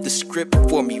flip the script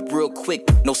for me real quick.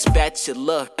 No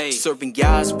spatula, serving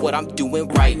y'all's what I'm doing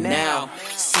right now.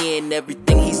 Seeing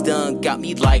everything he's done got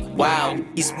me like, wow,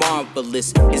 he's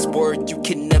marvelous. His word, you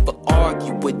can never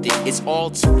argue with it. It's all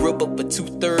too real, but for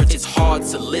 2/3 it's hard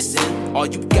to listen. All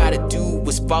you gotta do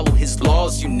is follow his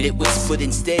laws, you nitwits. But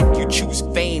instead you choose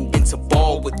fame and to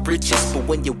ball with riches. But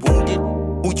when you're wounded,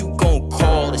 who you gon'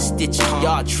 call to stitch it?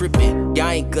 Y'all trippin', y'all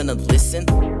ain't gonna listen.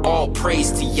 All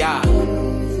praise to y'all.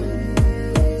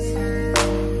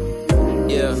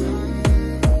 Yeah,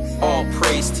 all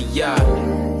praise to y'all.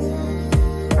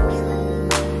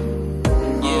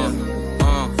 Yeah,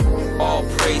 all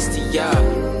praise to y'all.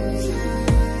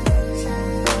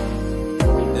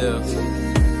 Yeah,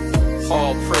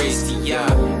 all praise to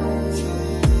y'all.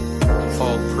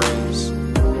 All praise,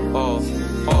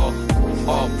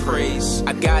 all praise.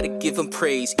 I gotta give him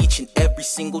praise each and every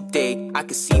single day. I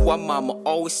can see why mama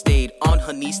always stayed on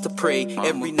her knees to pray.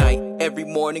 Every night, every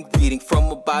morning, reading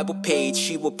from a Bible page.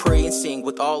 She would pray and sing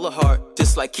with all her heart,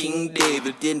 just like King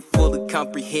David. Didn't fully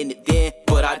comprehend it then,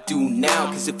 but I do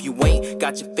now. Cause if you ain't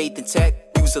got your faith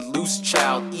intact, you's a loose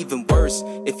child. Even worse,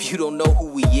 if you don't know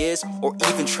who he is or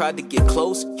even tried to get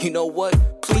close, you know what?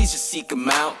 Please just seek him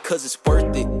out, cause it's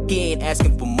worth it. He ain't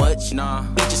asking for much, nah.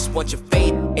 He just wants your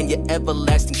faith and your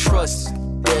everlasting trust.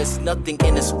 There's nothing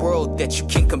in this world that you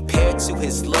can compare to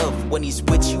his love. When he's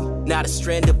with you, not a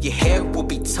strand of your hair will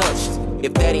be touched.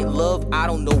 If that ain't love, I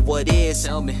don't know what is.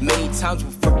 Tell me. Many times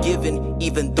we're forgiven,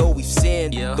 even though we've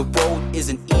sinned. Yeah. The road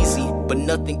isn't easy, but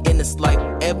nothing in this life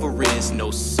ever is.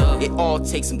 No, sir. It all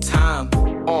takes some time.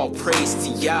 All praise to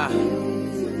Yah.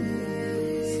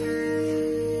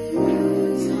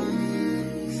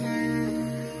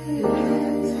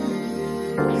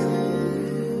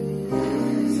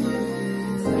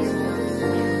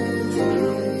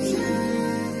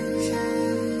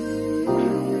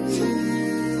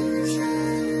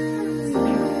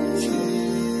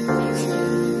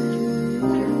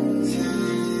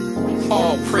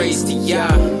 All praise to Yah.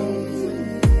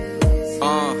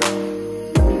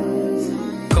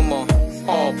 Come on,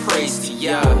 all praise to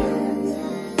Yah.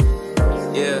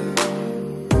 Yeah,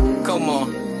 come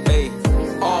on, hey,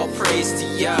 all praise to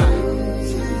Yah.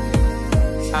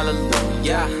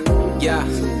 Hallelujah, yeah,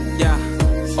 yeah.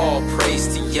 All praise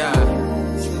to Yah.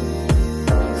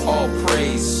 All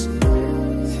praise,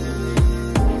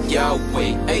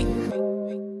 Yahweh, hey.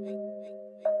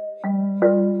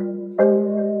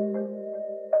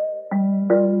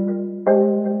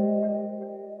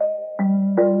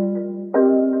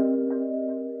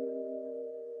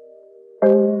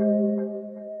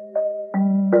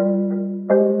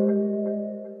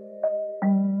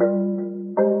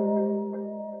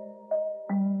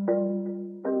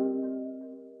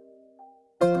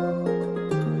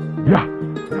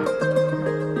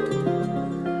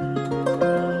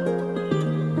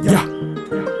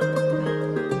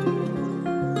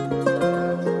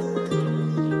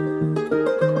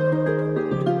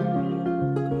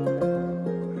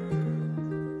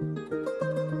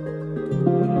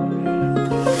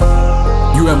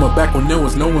 Back when there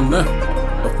was no one left.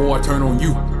 Before I turn on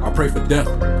you, I pray for death.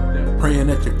 Praying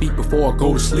at your feet before I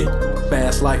go to sleep.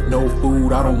 Fast life, no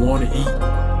food, I don't wanna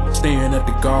eat. Staring at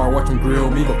the guard, watch them grill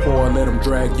me. Before I let them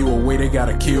drag you away, they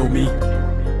gotta kill me.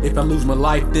 If I lose my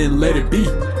life, then let it be.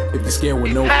 If you're scared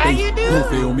with no faith, don't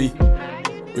feel me.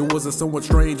 It was a somewhat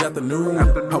strange afternoon.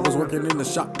 I was working in the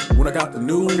shop when I got the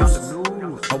news.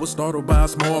 I was startled by a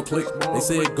small click. They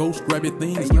said, "Ghost, grab your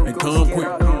things and come quick."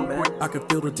 I can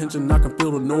feel the tension, I can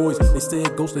feel the noise. They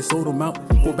said, "Ghost, they sold them out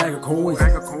for a bag of coins."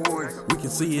 We can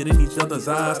see it in each other's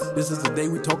eyes. This is the day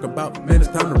we talk about, man, it's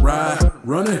time to ride.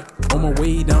 Running on my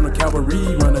way down to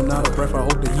Calvary, running out of breath. I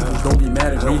hope the Hebrews don't be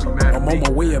mad at me. I'm on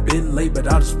my way, I've been late,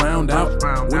 but I just found out.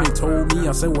 When they told me,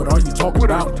 I said, "What are you talking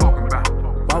about?"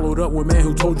 Followed up with, "Man,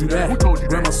 who told you that?"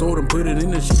 Grabbed my sword and put it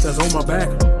in the sheet that's on my back.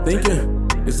 Thinking,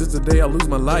 is this the day I lose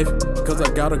my life? Cause I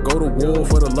gotta go to war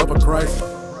for the love of Christ.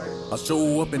 I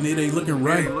show up and it ain't looking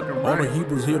right. All the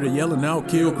Hebrews here, they yelling out,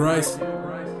 "Kill Christ."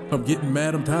 I'm getting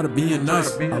mad, I'm tired of being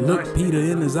nice. I looked Peter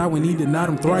in his eye when he denied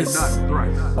him thrice.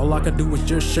 All I could do was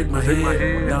just shake my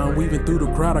head. Now I'm weaving through the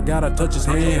crowd, I gotta touch his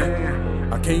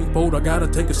hand. I can't fold, I gotta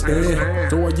take a stand.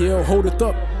 So I yell, "Hold it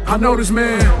up, I know this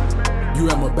man." You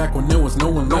had my back when there was no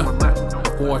one left.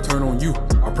 Before I turn on you,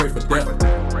 I pray for death.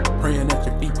 Praying at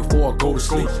your feet before I go to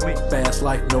sleep. Fast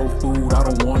life, no food, I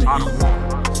don't wanna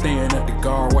eat. Staying at the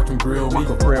guard, watch them grill me.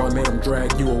 Before I let them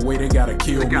drag you away, they gotta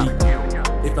kill me.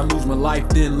 If I lose my life,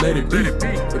 then let it be.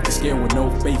 If you're scared with no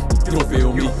faith, you don't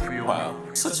feel me. Wow,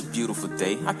 such a beautiful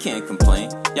day, I can't complain.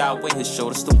 Yahweh has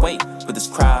showed us the way, but this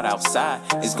crowd outside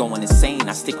is going insane.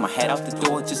 I stick my head out the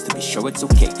door just to be sure it's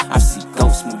okay. I see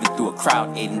ghosts moving through a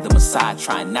crowd, aiding the Messiah,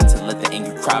 trying not to let the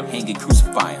angry crowd hang and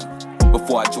crucify him.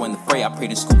 Before I join the fray, I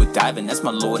prayed in scuba diving, that's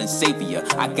my Lord and Savior.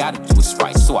 I gotta do what's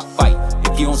right, so I fight.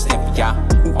 If you don't stand for Yah,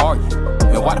 who are you?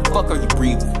 Man, why the fuck are you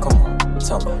breathing? Come on.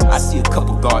 I see a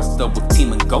couple guards double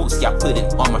teaming ghosts. Y'all put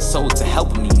it on my soul to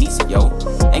help me need some, yo.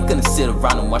 Ain't gonna sit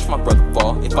around and watch my brother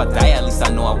fall. If I die, at least I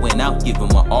know I went out, give him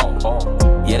my all.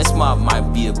 Yeah, this mob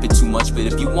might be a bit too much, but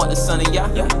if you want the son of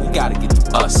Yah, you gotta get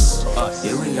to us.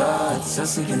 Here we are, it's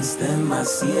us against them. I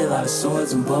see a lot of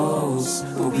swords and bows,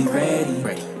 but we ready.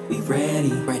 We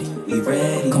ready. We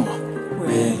ready. Come on.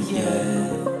 Ready, yeah.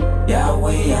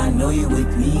 Yahweh, I know you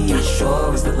with me. As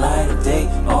sure as the light of day.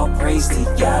 All praise to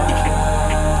Yah.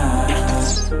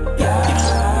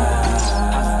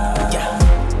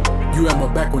 You had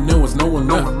my back when there was no one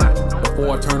left.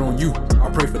 Before I turn on you, I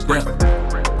pray for death.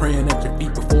 Praying at your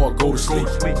feet before I go to sleep.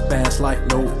 Fast life,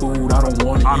 no food, I don't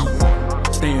wanna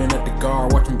eat. Staying at the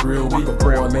guard, watch them grill me.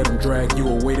 Before I let them drag you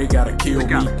away, they gotta kill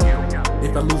me.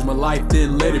 If I lose my life,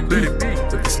 then let it be.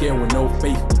 If you're scared with no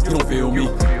faith, you don't feel me.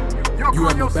 You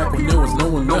had my back when there was no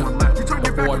one left.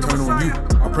 Before I turn on you,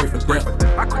 I pray for death.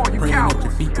 Praying at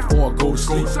your feet before I go to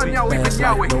sleep. Fast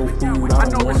life, no food, I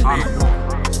don't wanna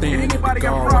eat. Staying at the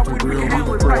guard, watch them grill me.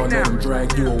 Before I let them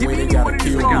drag you away, they gotta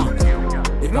kill me.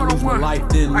 If I lose my life,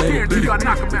 then let it be. If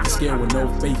you're scared with no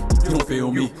faith, you don't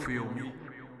feel me.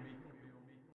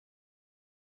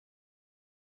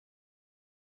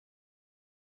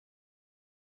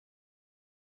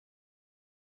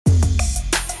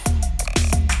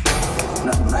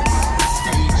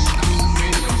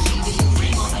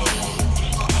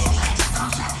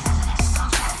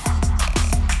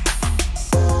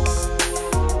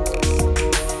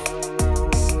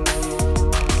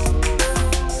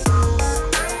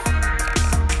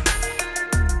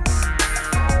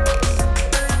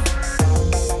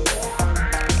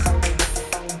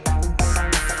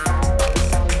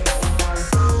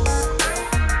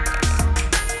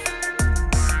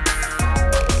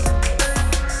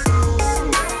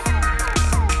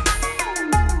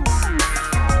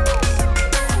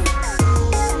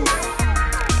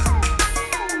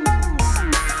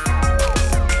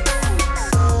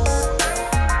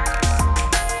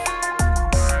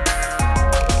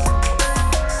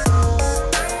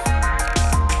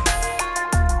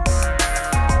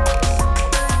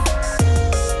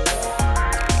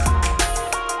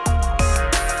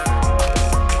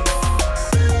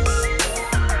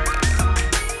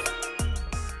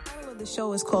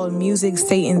 Music,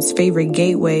 Satan's favorite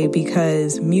gateway,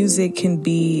 because music can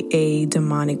be a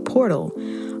demonic portal.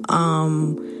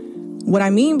 What I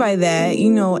mean by that,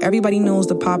 everybody knows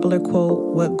the popular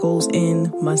quote, what goes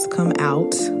in must come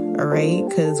out, all right?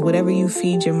 Because whatever you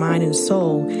feed your mind and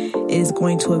soul is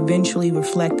going to eventually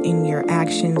reflect in your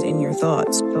actions and your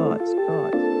thoughts.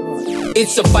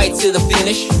 It's a fight to the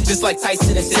finish, just like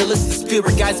Tyson and Dillis. The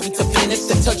spirit guides me to finish.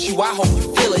 To touch you, I hope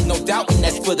you feel it. No doubt, and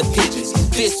that's for the pigeons.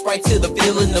 Fist right to the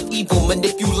villain of evil,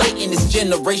 manipulating this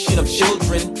generation of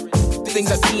children. Things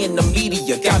I see in the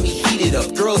media got me heated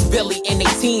up. Girls barely in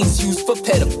their teens used for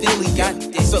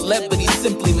pedophilia. Celebrities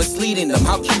simply misleading them.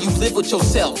 How can you live with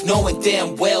yourself, knowing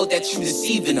damn well that you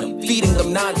deceiving them? Feeding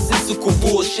them nonsensical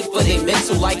bullshit for their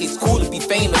mental, like it's cool to be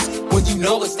famous when you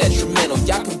know it's detrimental.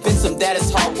 Y'all convince them that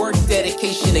it's hard work,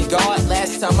 dedication, and God.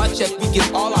 Last time I checked, we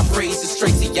give all our praises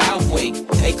straight to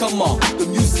Yahweh. Hey, come on, the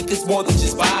music is more than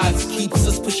just vibes. Keeps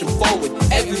us pushing forward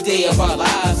every day of our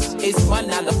lives. It's my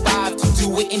 9 to 5 to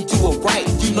do it and do it right.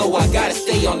 You know I gotta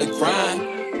stay on the grind.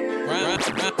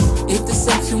 If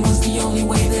deception was the only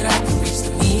way that I could reach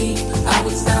the me, I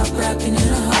would stop rapping in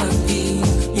a heartbeat.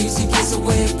 Music is a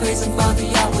way of praising Father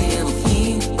Yahweh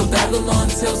Elohim. But Babylon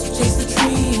tells you chase the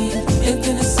dream.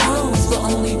 Infinite songs, but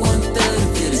only 1/3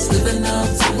 of it is living up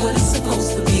to what it's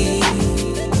supposed to be.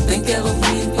 Thank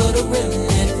Elohim for the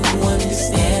remnant who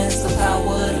understands the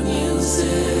power of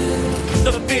music.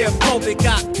 The fear of COVID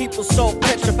got people so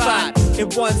petrified. In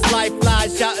one's life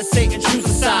lies, y'all and Satan choose a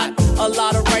side. A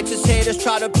lot of righteous haters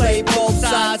try to play both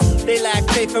sides. They lack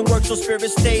faith and work, so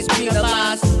spirit stays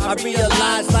penalized. I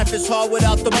realize life is hard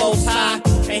without the Most High,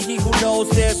 and he who knows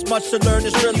there's much to learn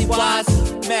is really wise.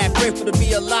 Mad grateful to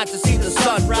be alive to see the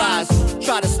sun rise.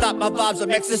 Try to stop my vibes, I'm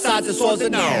exercising swords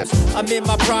and arms. I'm in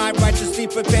my prime, righteously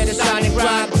prepared to shine and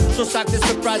grind. So shock the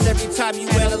surprise every time you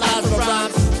analyze my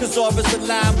rhymes. Cause orbits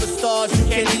align with stars you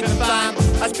can't even find.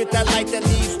 I spit that light that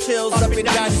leaves chills up and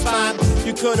down your spine.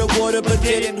 You coulda, woulda, but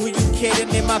didn't. Who you kidding?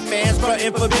 And my fans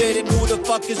frontin' forbidden. Who the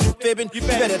fuck is you fibbing? You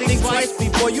better think twice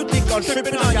before you think I'm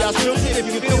tripping on y'all children. If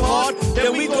you feel hard,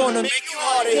 then we gonna make you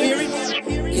harder. Hear it?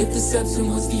 If deception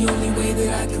was the only way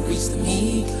that I could reach the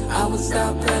me, I would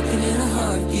stop rapping in a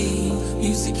heartbeat.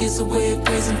 Music is a way of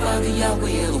praising Father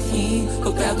Yahweh Elohim,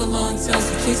 but Babylon tells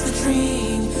you chase the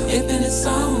dream. If in its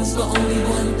songs, but only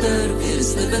 1/3 of it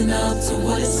is living up to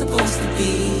what it's supposed to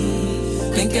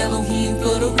be. Thank Elohim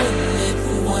for the remnant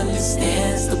who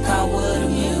understands the power of the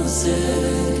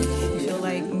music. Feel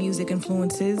like music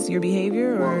influences your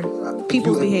behavior or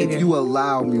people's behavior? If you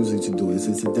allow music to do it,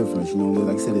 it's a difference. You know,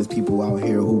 like I said, there's people out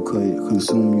here who could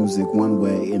consume music one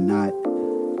way and not,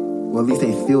 well, at least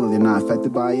they feel that they're not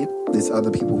affected by it. There's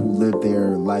other people who live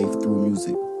their life through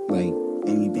music. Like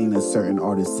anything that certain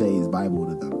artists say is Bible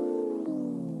to them.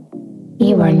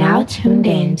 You are now tuned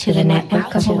in to the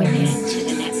Network of Awareness.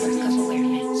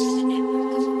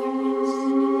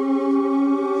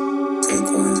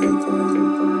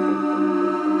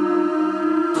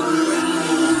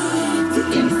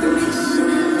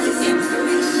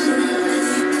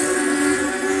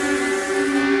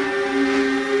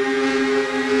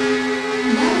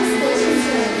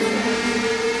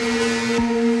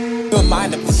 The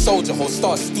mind of the soldier holds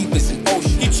stars deep as an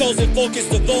ocean. He chosen focus,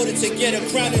 devoted to get a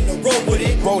crown in the road with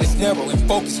it. Road is narrow and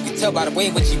focused, you can tell by the way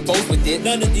in which he flows with it.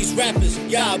 None of these rappers,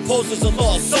 y'all opposers, a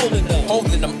lost soul in them.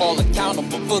 Holding them all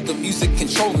accountable for the music,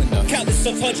 controlling them. Countless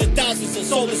of hundred thousands of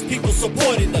soulless people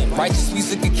supporting them. Righteous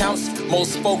music accounts,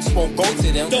 most folks won't go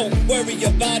to them. Don't worry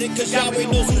about it, cause Yahweh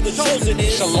knows who the chosen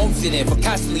is. Shalom to them for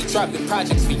constantly dropping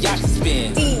projects for y'all to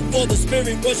spin. Food for the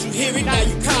spirit, once you hear it, now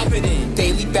you confident.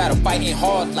 Daily battle, fighting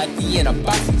hard like we in a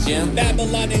boxing gym.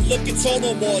 Babylon ain't looking tall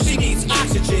no more, she needs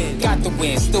oxygen. Got the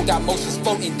win, still got motions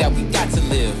floating that we got to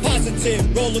live.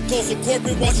 Positive, roller coaster,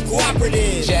 corporate, watch you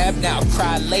cooperative. Jab now,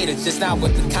 cry later, just not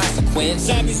with the consequence.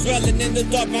 Zombies dwelling in the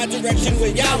dark, my direction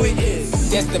where Yahweh is.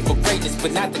 Destined for greatness,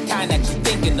 but not the kind that you're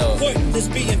thinking of. Pointless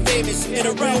being famous in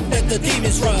a realm that the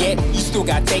demons run. Yet, you still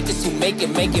got takers who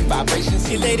making vibrations.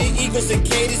 Elated eagles and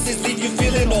cadences leave you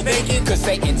feeling all vacant. Cause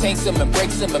Satan tanks them and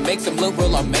breaks them and makes them look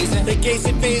real amazing. The gaze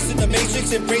and phase in the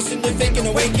matrix, embracing the fake and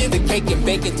awaken. The cake and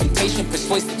bacon temptation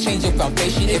persuades to change your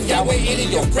foundation. If Yahweh ain't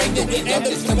in your brain, you'll end up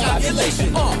this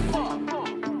confabulation.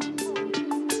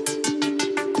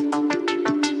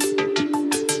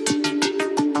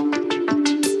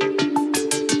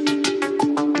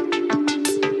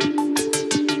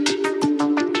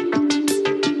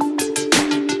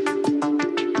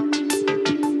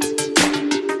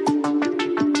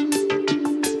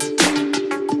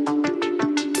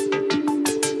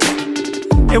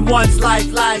 In one's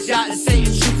life lies, y'all and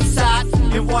Satan shoot aside.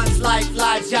 In one's life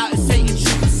lies, y'all and Satan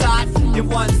shoot aside. In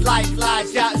one's life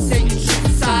lies, y'all and Satan shoot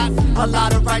aside. A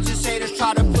lot of righteous haters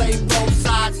try to play both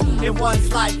sides. In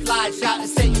one's life lies, y'all and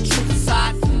Satan shoot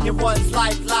aside. In one's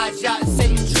life lies, y'all and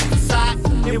Satan shoot aside.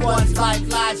 In one's life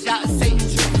lies, y'all and Satan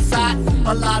shoot aside.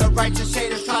 A lot of righteous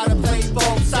haters try to play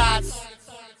both sides.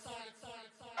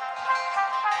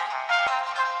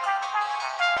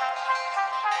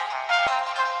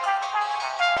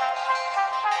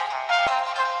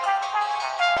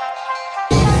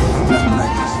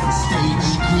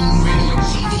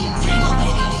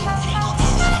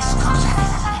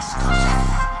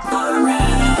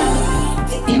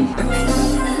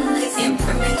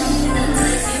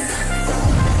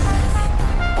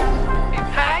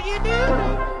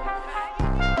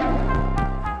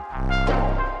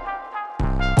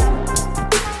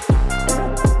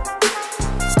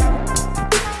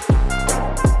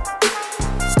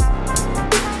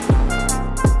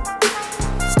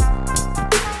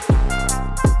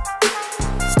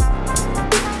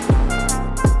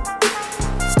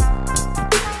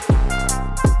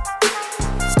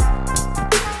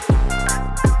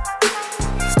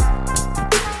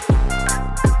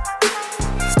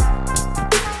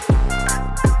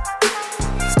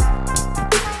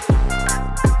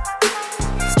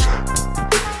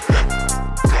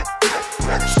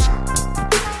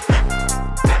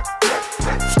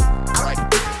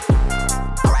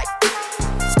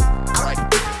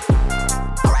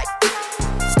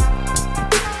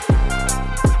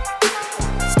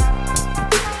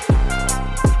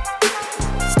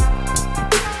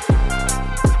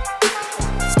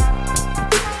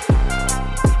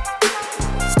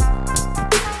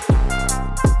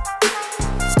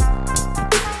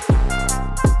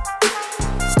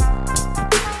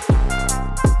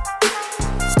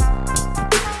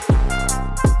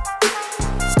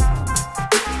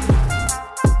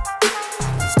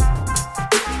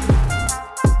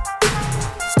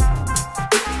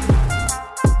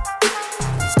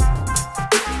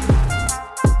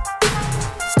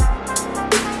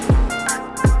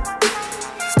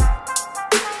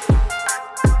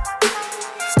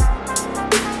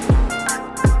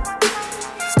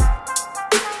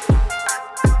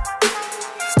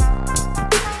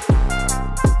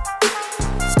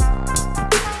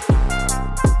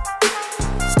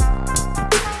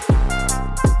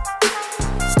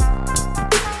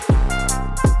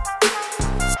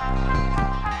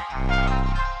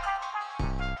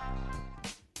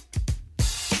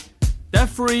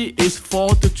 Deathery is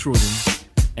for the children,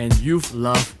 and youth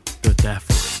love the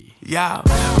Deathery. Yeah,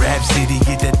 Rap City,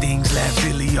 get that thing slap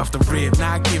silly off the rip.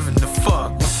 Not giving a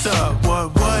fuck. What's up? What?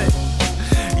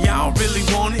 Y'all really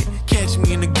want it? Catch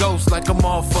me in the ghost like a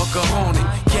motherfucker haunted.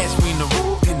 Catch me in the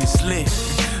roof in the slit.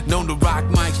 Know the rock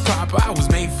mic's proper. I was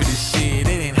made for this shit. It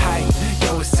ain't hype,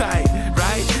 yo, it's tight,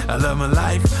 right? I love my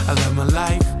life. I love my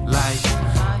life. Like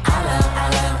I love my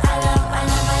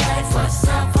life. What's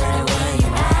up? Where you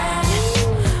at?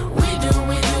 We do.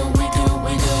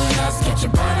 Let's get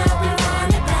your butt up and run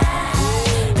it back.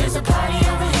 There's a party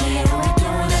over here. We're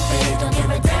doing it big. Don't give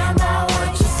a damn about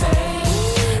what you say.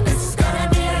 This is gonna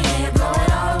be a year. Blow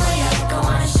it all the way up. Go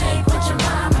on and shake what your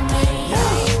mama made.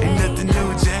 ain't nothing new,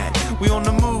 Jack. We on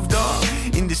the move, dog.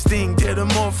 In this thing, tear the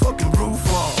motherfucking roof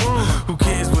off. Who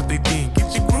cares what they think?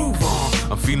 Get your groove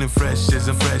on. I'm feeling fresh as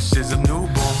a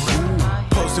newborn.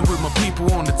 Posting with my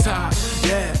people on the top.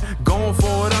 Yeah, going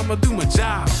forward, I'ma do my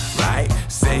job. Right?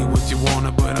 Say what you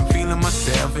wanna, but I'm feeling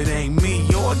myself. It ain't me,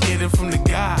 you'll get it from the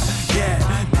guy. Yeah,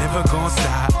 never gonna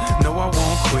stop. No, I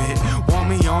won't quit. Want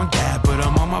me on that, but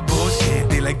I'm on my bullshit.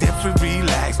 They like that for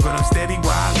relax, but I'm steady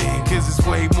wildin'. Cause it's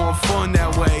way more fun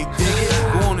that way. Dig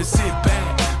it? Go on and sit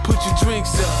back. Put your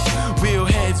drinks up. Real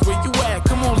heads, where you at?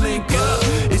 Come on, link up.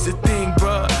 It's a thing,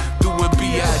 bruh. Do it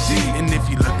B.I.G. And if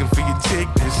you're looking for your chick,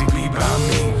 then she be by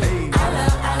me. I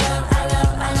love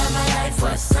my life.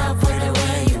 What's up?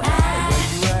 Where you at?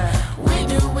 We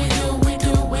do.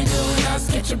 Let's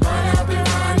get your butt up and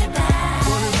run it back.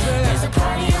 There's a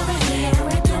party over here.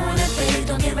 We're doing it big.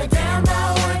 Don't give a damn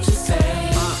about what you say.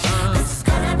 This is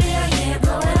gonna be a year.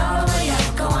 Blow it all the way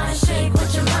up. Go on and shake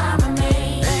what your mama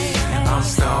made. I'm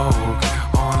stoked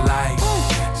on life.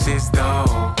 Shit's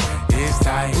dope. It's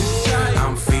tight.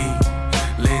 I'm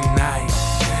feeling nice.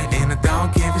 And I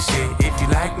don't give a shit if you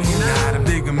like me or not. I'm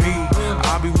digging me.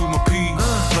 I'll be with my P.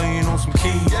 Playing on some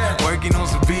keys. Working on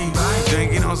some beats.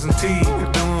 Drinking on some tea.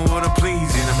 Doing what I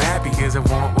please. And I'm happy cause I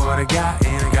want what I got.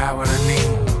 And I got what I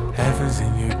need. Heaven's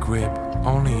in your grip.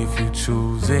 Only if you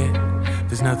choose it.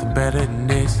 There's nothing better than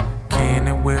this. Can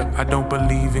and will. I don't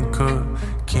believe in could.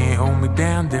 Can't hold me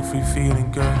down. Different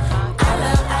feeling good. I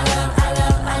love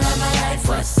my life.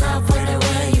 What's up?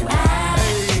 Where you at?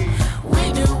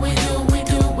 We do.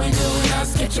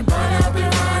 Let's get your butt up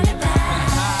and run it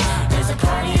back. There's a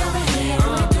party over here.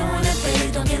 We're doing it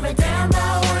big. Don't give a damn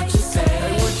about what you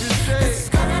say. This is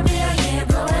gonna be a year.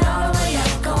 Blow it all the way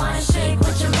up. Go on and shake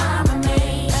what your mama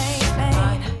made.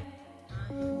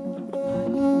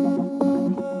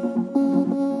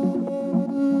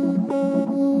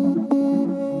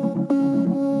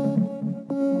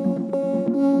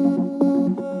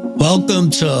 Welcome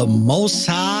to Most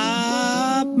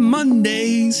High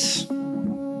Mondays.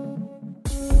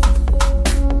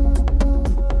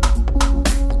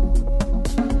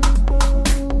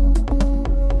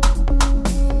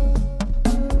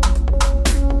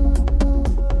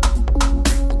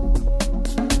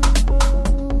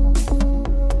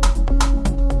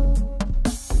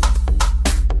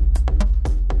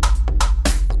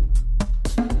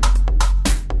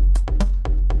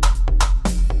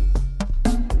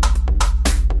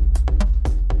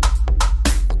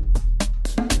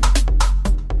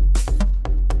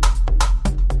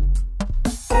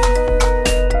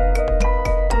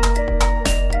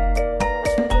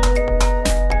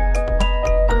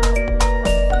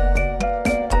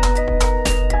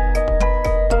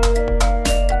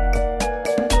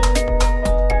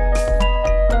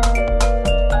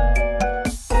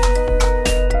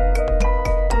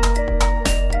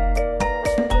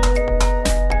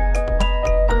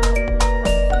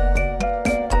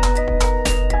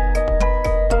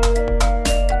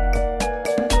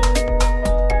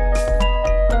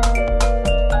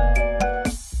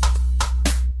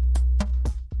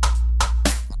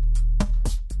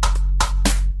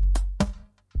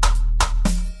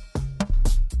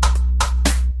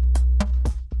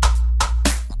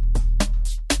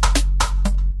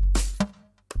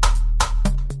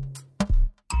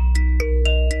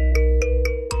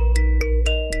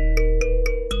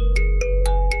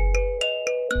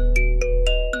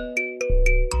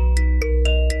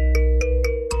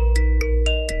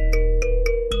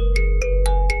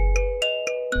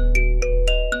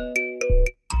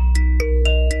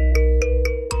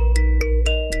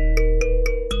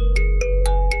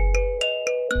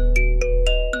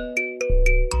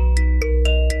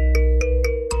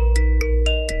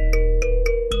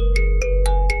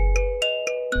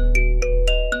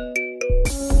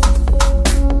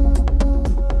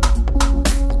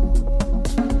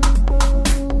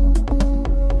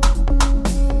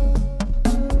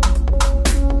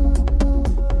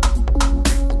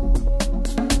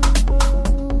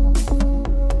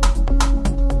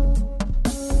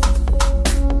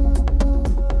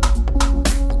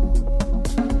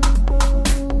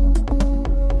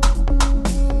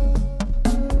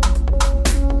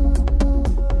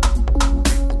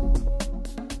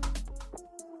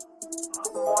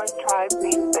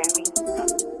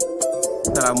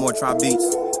 more trap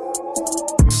beats.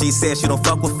 She said she don't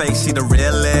fuck with fake, she the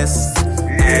realest.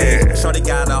 Ayy, shorty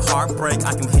got a heartbreak,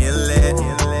 I can heal it.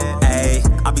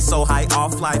 Ayy, I be so high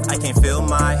off life, I can't feel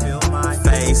my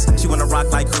face. She wanna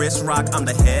rock like Chris Rock, I'm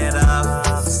the head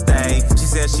of state. She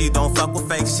said she don't fuck with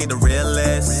fake, she the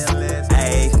realest.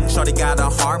 Ayy, shorty got a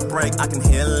heartbreak, I can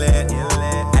heal it.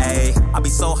 Ayy, I be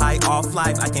so high off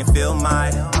life, I can't feel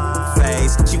my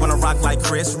face. She wanna rock like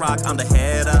Chris Rock, I'm the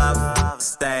head of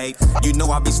state. You know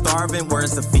I be starving,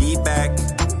 where's the feedback?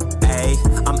 Ayy,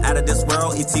 I'm out of this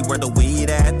world, E.T. where the weed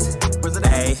at?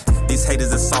 Ayy, these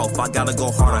haters is soft, I gotta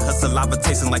go harder. Her saliva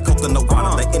tasting like coconut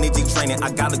water. The energy training,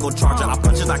 I gotta go charge it. I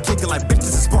punch it, I kick it like bitch,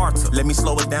 this is Sparta. Let me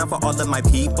slow it down for all of my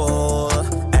people.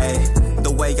 Ayy,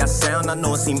 the way I sound, I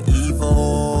know it seem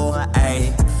evil.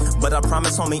 Ayy, but I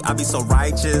promise, homie, I be so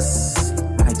righteous.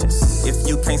 If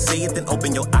you can't see it, then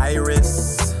open your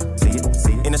iris. See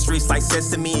it. In the streets like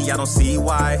Sesame, I don't see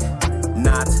why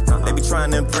not. They be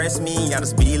trying to impress me, I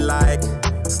just be like,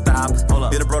 stop.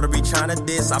 Little brody be trying to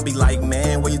diss, I be like,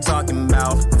 man, what you talking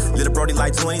about? Little brody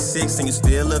like 26 and you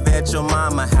still live at your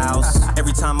mama house.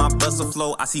 Every time I bust a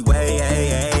flow, I see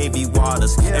wavy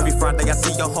waters. Every Friday I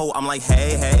see your hoe, I'm like,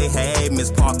 hey,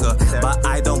 Miss Parker. But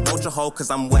I don't want your hoe, cause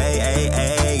I'm way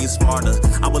smarter.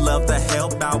 I would love to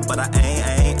help out, but I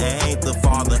ain't the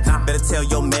father. Better tell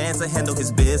your man to handle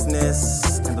his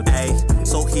business, ayy,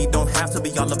 so he don't have to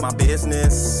be all of my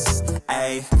business.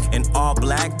 Ayy, in all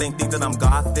black, think that I'm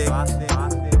gothic.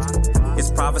 It's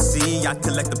prophecy, I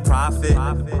collect the profit.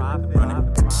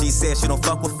 She said she don't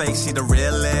fuck with fake, she the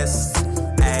realest.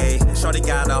 Ayy, shorty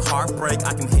got a heartbreak,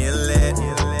 I can heal it.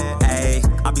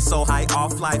 Ayy, I be so high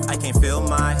off life, I can't feel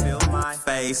my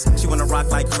face. She wanna rock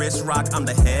like Chris Rock, I'm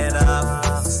the head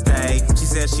of state. She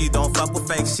said she don't fuck with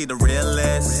fake, she the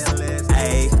realest.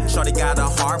 Ayy, shorty got a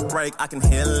heartbreak, I can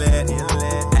heal it.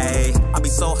 Ayy, I be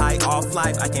so high off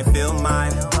life, I can't feel my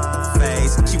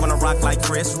face. She wanna rock like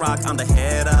Chris Rock, I'm the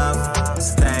head of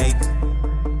state.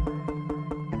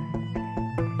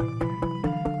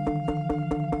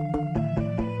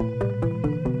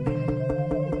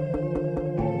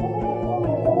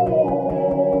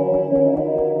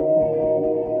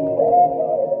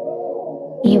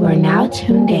 You are now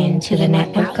tuned in to the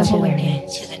Network of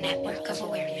Awareness.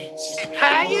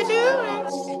 How you doing?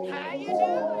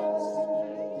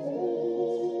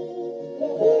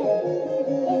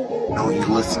 Know you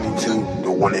listening to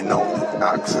the one and only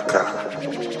Oxaca.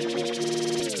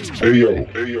 Hey yo,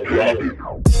 drop it.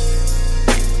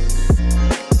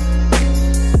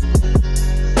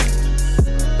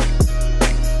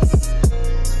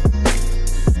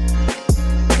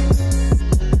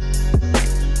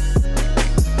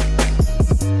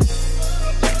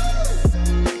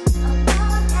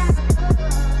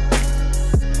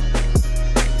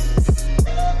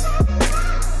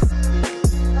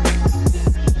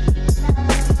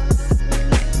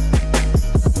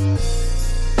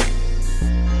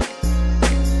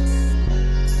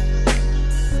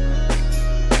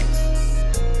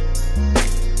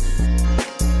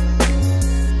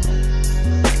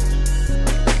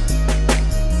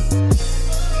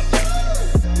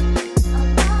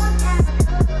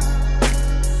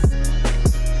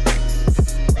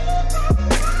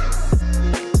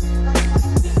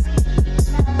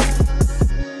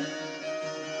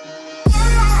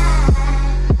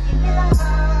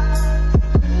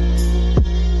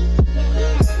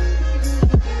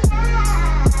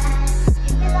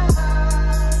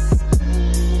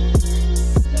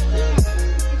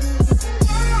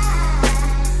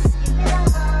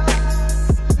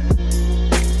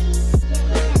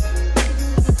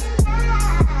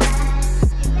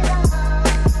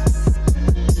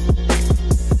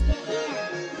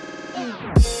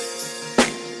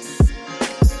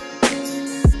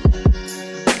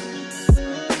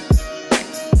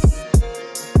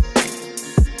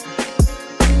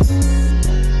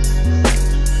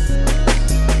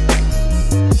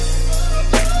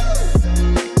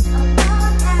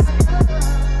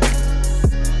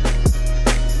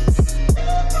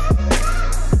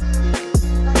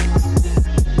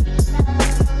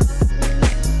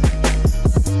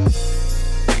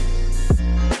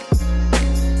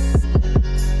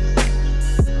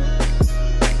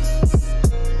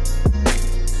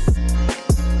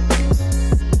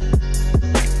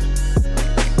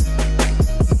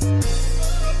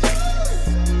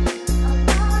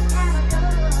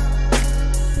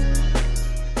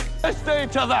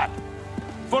 To that,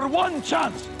 for one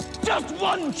chance, just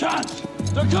one chance,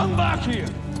 to come back here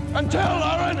and tell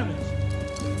our enemies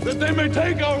that they may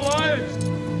take our lives,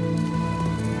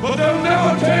 but they'll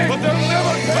never take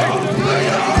freedom.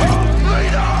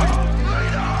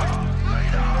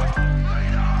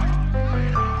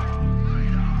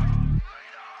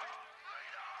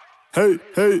 Hey,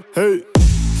 hey, hey.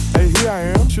 Hey, here I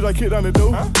am. Should I kick down the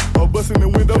door? Or bust in the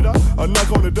window? Or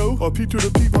knock on the door? Or peep to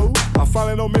the peephole? I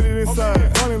finally don't made it inside.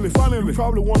 Okay. Finally. You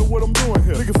probably wonder what I'm doing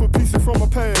here. Looking for pieces from my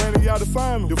past. Running y'all to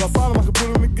find them. If I find them, I can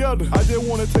put them together. I just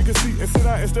want to take a seat and sit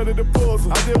out instead of the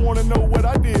puzzle. I just want to know what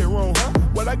I did wrong,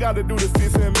 What I got to do to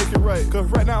fix it and make it right. Cause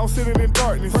right now I'm sitting in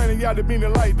darkness. Praying y'all to beam the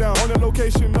light down. On the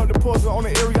location of the puzzle, on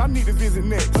the area I need to visit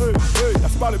next. Hey, I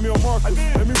spotted me on Marcus.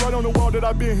 Let me write on the wall that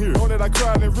I've been here. On that I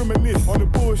cried and reminisce. On the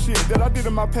bullshit that I did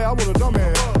in my past. I was a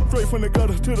dumbass. Straight from the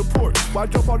gutter to the porch. While I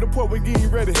jump off the porch, we getting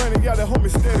ready. Running y'all that hold me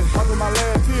steady. Wiping my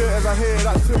last tear as I head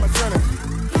out to my journey.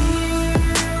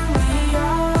 We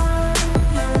are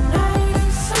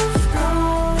united, so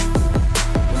strong.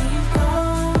 We've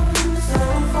come so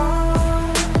far.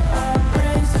 Our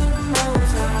praise to the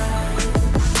Most High.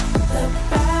 The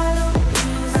battle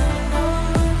isn't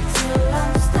over till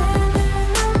I'm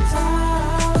standing on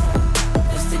top.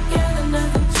 It's together,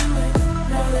 nothing to it.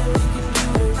 Know that we can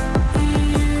do it.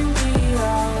 Here we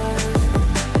are.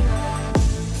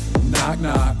 Knock,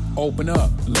 knock. Open up,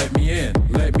 let me in,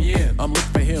 let me in. I'm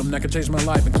looking for him that can change my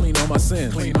life and clean all my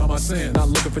sins. Clean all my sins. Not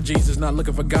looking for Jesus, not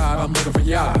looking for God, I'm looking for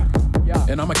Yah.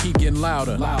 And I'ma keep getting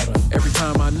louder, louder. Every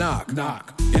time I knock,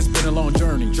 knock. It's been a long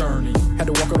journey. Had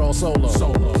to walk it all solo.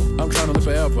 I'm trying to live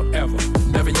forever, ever.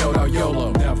 Never yelled out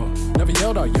YOLO. Never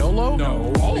yelled out YOLO?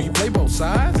 No. Do you play both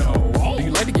sides? No. Do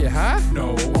you like to get high?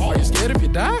 No. Are you scared if you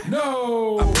die?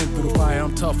 No. I've been through the fire,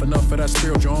 I'm tough enough for that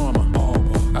spiritual armor.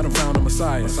 I done found a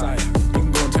Messiah.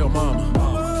 Tell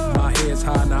mama, my head's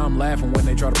high, now I'm laughing when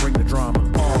they try to bring the drama.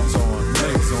 Arms on,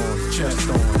 legs on, chest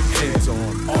on, heads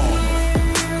on, all.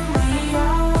 We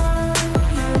are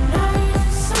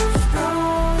united, so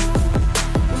strong.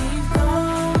 We've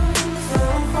come so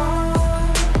far.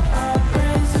 Our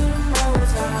praise to the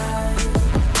Most High.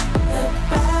 The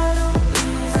battle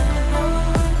isn't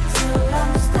over till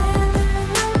I'm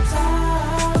standing on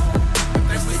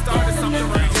top. We started something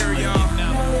right here, y'all.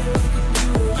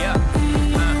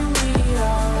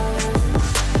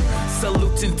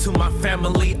 Saluting to my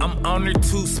family, I'm honored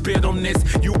to spit on this.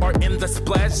 You are in the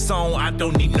splash zone, I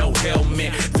don't need no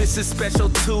helmet. This is special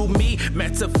to me,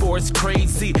 metaphors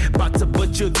crazy. About to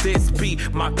butcher this beat,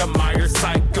 Makamire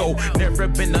psycho. Never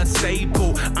been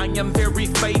unstable, I am very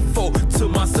faithful to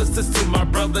my sisters, to my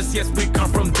brothers. Yes, we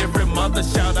come from different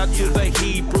mothers. Shout out to the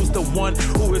Hebrews, the one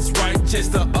who is righteous.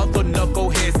 The other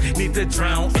knuckleheads need to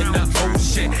drown in the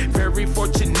ocean. Very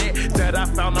fortunate that I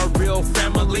found a real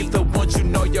family, the ones you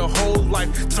know your whole life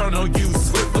turn on you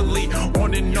swiftly,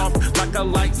 on and off like a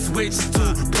light switch.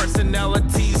 Two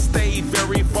personalities stay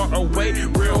very far away.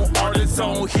 Real artists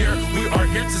on here, we are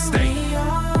here to stay.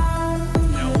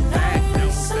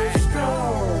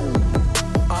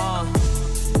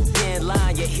 In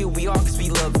line, yeah, here we are, cause we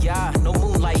love Yah. No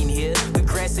moonlight in here, the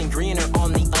grass ain't greener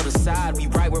on the other side. We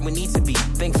right where we need to be.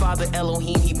 Thank Father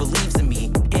Elohim, he believes in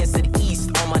me. Hands to the east,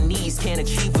 on my knees, can't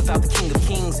achieve without the King of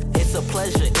Kings. It's a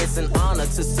pleasure, it's an honor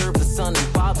to serve the Son and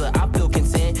Father. I feel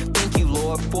content, thank you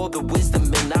Lord for the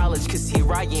wisdom and knowledge. Cause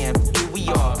here I am, here we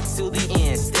are, till the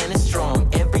end, standing strong.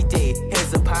 Every day,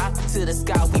 heads up high, to the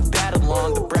sky we battle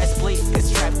on. The breastplate is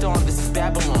strapped on, this is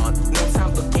Babylon. No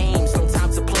time for games, no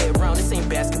time to play around. This ain't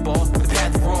basketball, the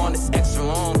path we're on is extra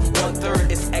long. 1/3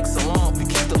 is excellent, we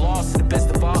keep the loss to the best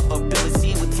of our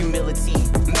ability with humility.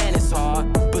 Man, it's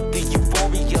hard, but the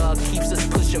euphoria keeps us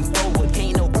pushing forward.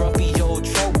 Ain't no grumpy old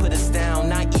troll put us down,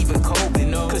 not even COVID.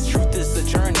 No. Cause truth is a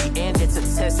journey and it's a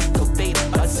test of faith.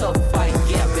 A tough fight,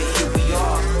 yeah, but here we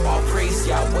are. All praise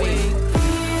Yahweh.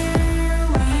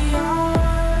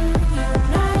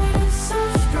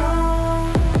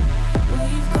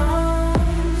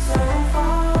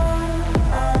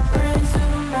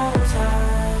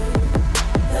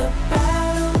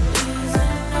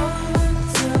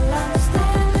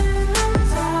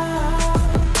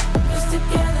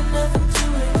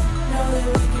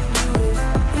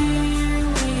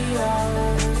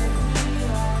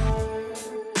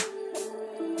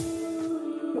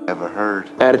 Ever heard?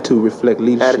 Attitude reflect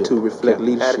leadership. Attitude reflect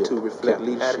leadership. Attitude reflect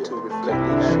leadership. Attitude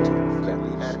reflect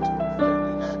leadership.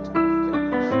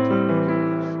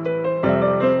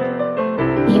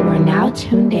 You are now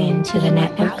tuned in to the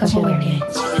Network of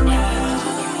Awareness.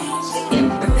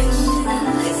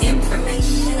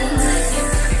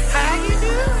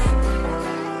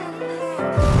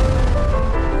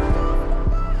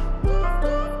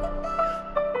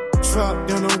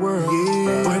 Trapped in a world,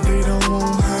 yeah, but they don't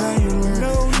want how you learn.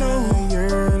 No,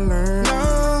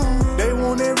 they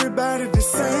want everybody the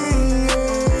same.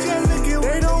 Yeah.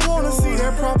 They don't want to see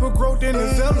that proper growth and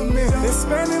development.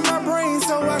 Expanding my brain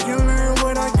so I can learn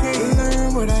what I can.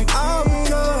 All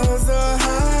because of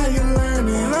how you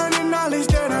learning. Learning knowledge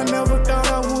that I never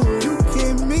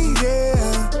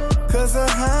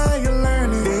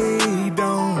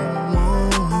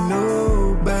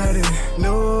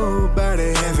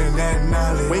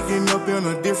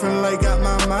different, like got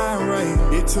my mind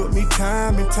right. It took me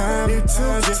time and time and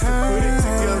time just to put it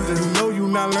together. You know you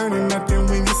not learning nothing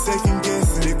when you second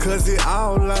guessing, because it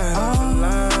all lies.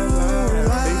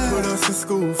 They put us in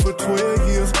school for 12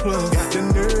 years plus. Got the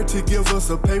nerve to give us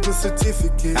a paper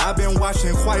certificate. I've been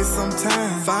watching quite some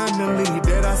time. Finally,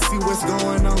 that I see what's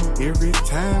going on. Every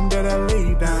time that I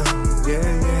lay down,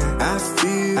 yeah, I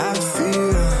feel,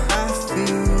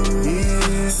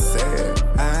 yeah, sad.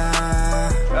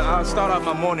 I'll start out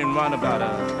my morning run about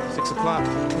 6 o'clock.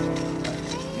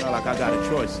 Not like I got a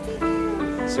choice.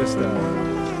 It's just, yeah.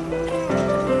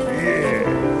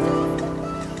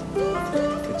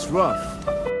 It's rough.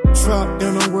 Trapped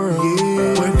in a world,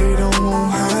 where they don't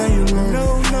want how you learn.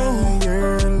 No,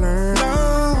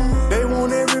 they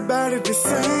want everybody the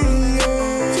same.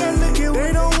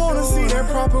 They don't want to see that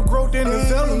proper growth and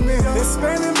development.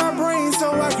 Expanding my brain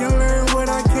so I can learn what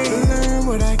I can.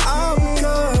 All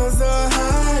because of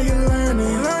how you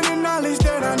learning knowledge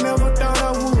that I never thought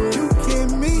I would. You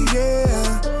get me,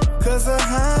 yeah, cause of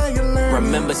how you learning.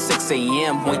 Remember 6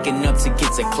 a.m. waking up to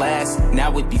get to class.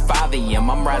 Now it be 5 a.m.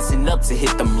 I'm rising up to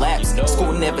hit them laps.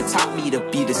 School never taught me to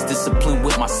be this disciplined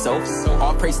with myself.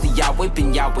 All praise to Yahweh,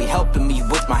 been Yahweh helping me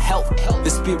with my health. The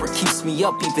spirit keeps me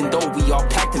up even though we all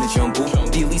packed in the jungle.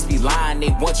 The elites be lying,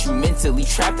 they want you mentally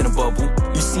trapped in a bubble.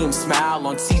 You see them smile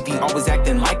on TV, always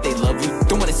acting like they love you.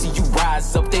 Don't wanna see you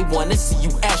rise up, they wanna see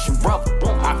you ash and rubble.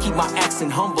 I keep my acts in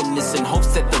humbleness in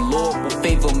hopes that the Lord will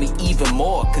favor me even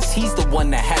more, cause he's the one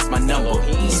that has my number.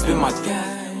 He's been my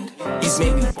guide, he's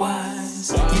made me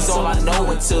wise. He's all I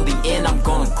know until the end, I'm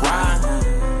gonna grind.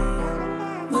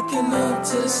 Looking up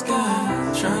to the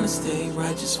sky, trying to stay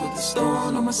righteous with the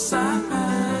storm on my side.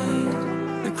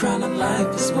 The crown of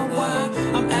life is my why.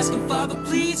 I'm asking Father,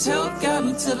 please help guide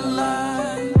me to the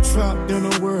light. Trapped in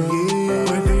a world,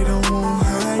 where they don't want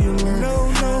how you learn. No,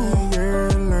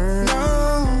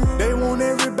 they want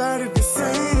everybody the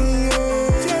same.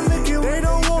 They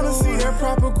don't want to see that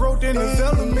proper growth and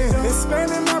development.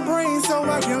 Expanding my brain so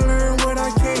I can learn what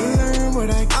I can.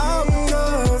 All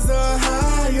because of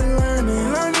how you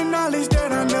learning knowledge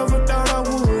that I never thought I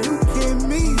would. You get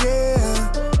me,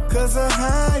 yeah, cause of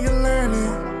how you learning.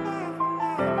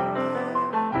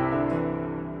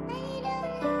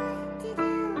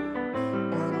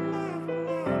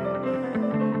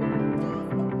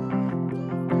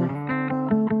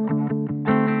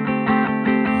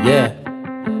 Yeah.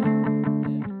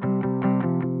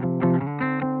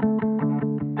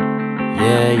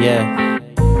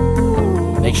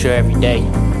 Make sure every day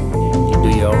you do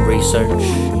your own research,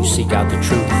 you seek out the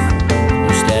truth,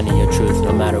 you stand in your truth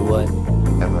no matter what.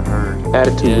 Ever heard?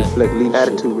 Attitude reflect leadership.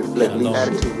 Attitude reflect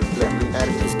leadership.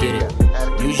 Let's get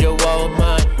it. Use your own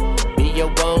mind, be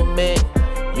your own man.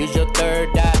 Use your third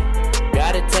eye,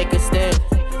 gotta take a stand.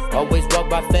 Always walk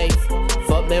by faith,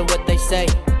 fuck man what they say.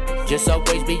 Just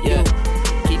always be you.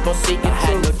 Keep on seeking. I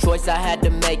had no choice, I had to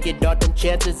make it. All them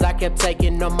chances I kept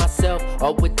taking on myself.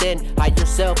 All within, higher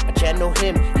self, I channel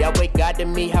him. Yahweh guided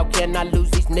me, how can I lose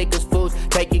these niggas fools?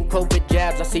 Taking COVID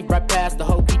jabs, I see right past the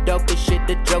hokey doke. This shit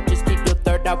the joke, just keep your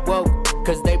third eye woke.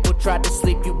 Cause they will try to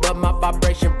sleep you, but my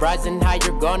vibration rising higher.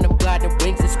 Gone, I'm gliding,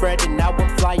 wings are spreading. Now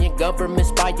I'm flying, government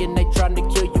spying. They trying to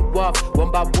kill you off,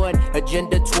 one by one.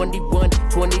 Agenda 21,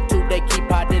 22, they keep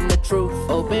hiding the truth.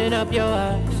 Open up your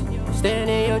eyes, stand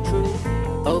in your truth.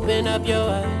 Open up your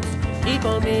eyes, keep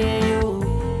on me and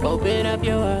you. Open up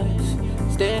your eyes,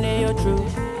 stand in your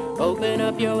truth. Open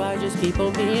up your eyes, just keep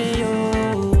on me and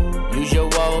you. Use your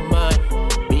own mind,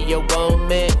 be your own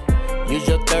man. Use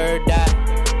your third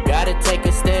eye, gotta take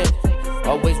a stand.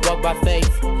 Always walk by faith,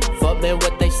 fuck man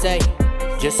what they say.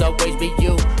 Just always be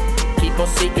you. Keep on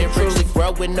seeking truth,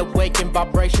 growing, awaken,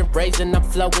 vibration raising. I'm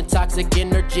flowing toxic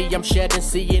energy, I'm shedding,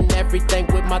 seeing everything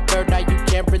with my third eye. You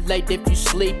can't relate if you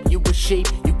sleep, you a sheep.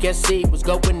 You can't see what's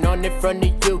going on in front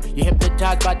of you. You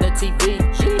hypnotized by the TV.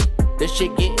 This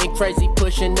shit getting crazy,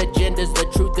 pushing agendas. The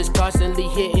truth is constantly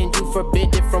hitting you,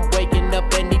 forbidden from waking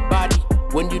up anybody.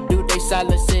 When you do, they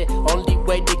silence it. Only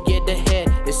way to get ahead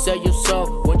is sell your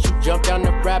soul. Once you jump down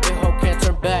the rabbit hole, can't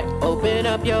turn back. Open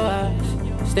up your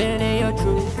eyes, stand in your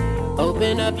truth.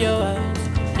 Open up your eyes,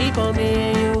 keep on me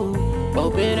and you.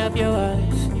 Open up your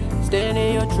eyes, stand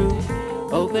in your truth.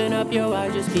 Open up your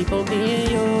eyes, just keep on me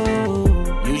and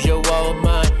you. Use your own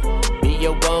mind, be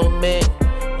your own man.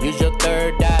 Use your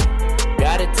third eye,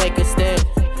 gotta take a stand.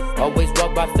 Always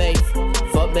walk by faith,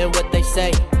 fuck man what they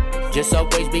say. Just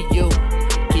always be you,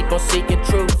 keep on seeking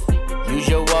truth. Use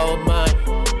your own mind,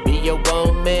 be your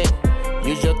own man.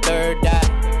 Use your third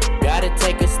eye, gotta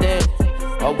take a stand.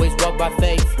 Always walk by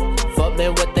faith, fuck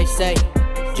man what they say.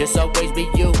 Just always be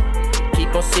you,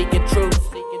 keep on seeking truth.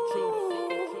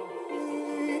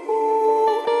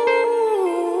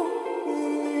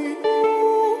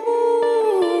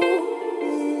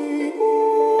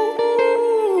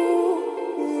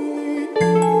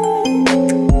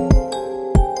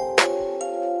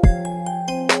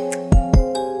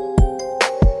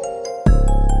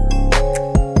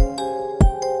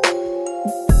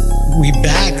 We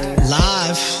back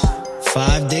live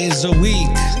 5 days a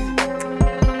week,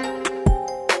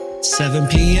 7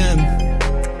 p.m.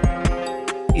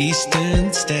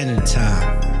 Eastern Standard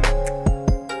Time.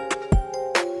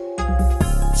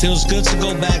 Feels good to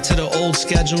go back to the old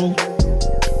schedule.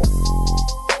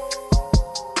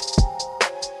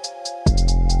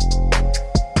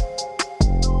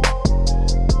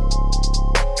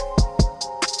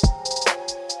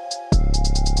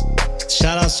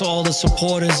 Shout out to all the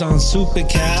supporters on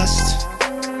Supercast,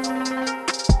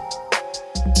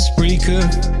 Spreaker,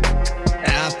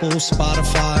 Apple,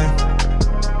 Spotify,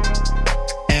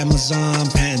 Amazon,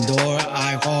 Pandora,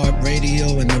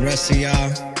 iHeartRadio, and the rest of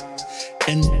y'all.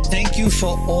 And thank you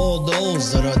for all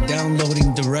those that are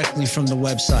downloading directly from the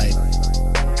website.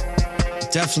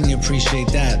 Definitely appreciate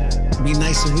that. It'd be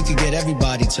nice if we could get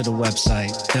everybody to the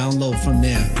website. Download from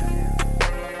there.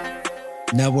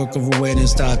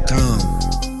 Networkofawareness.com.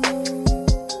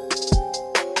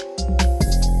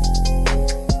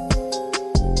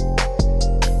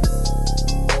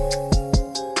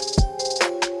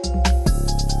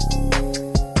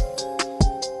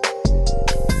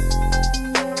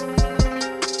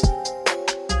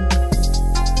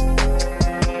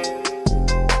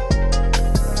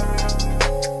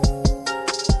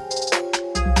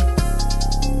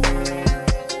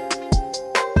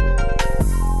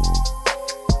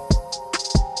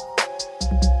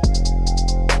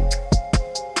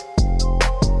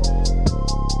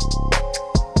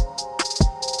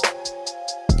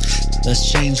 Let's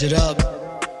change it up.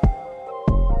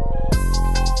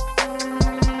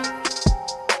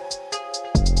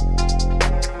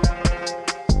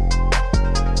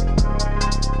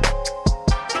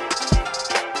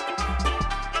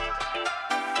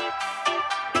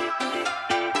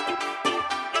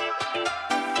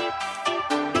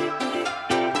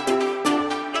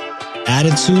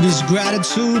 Attitude is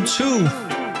gratitude too.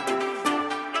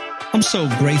 I'm so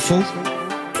grateful.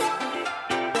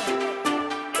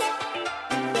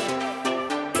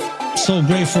 So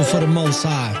grateful for the Most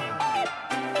High.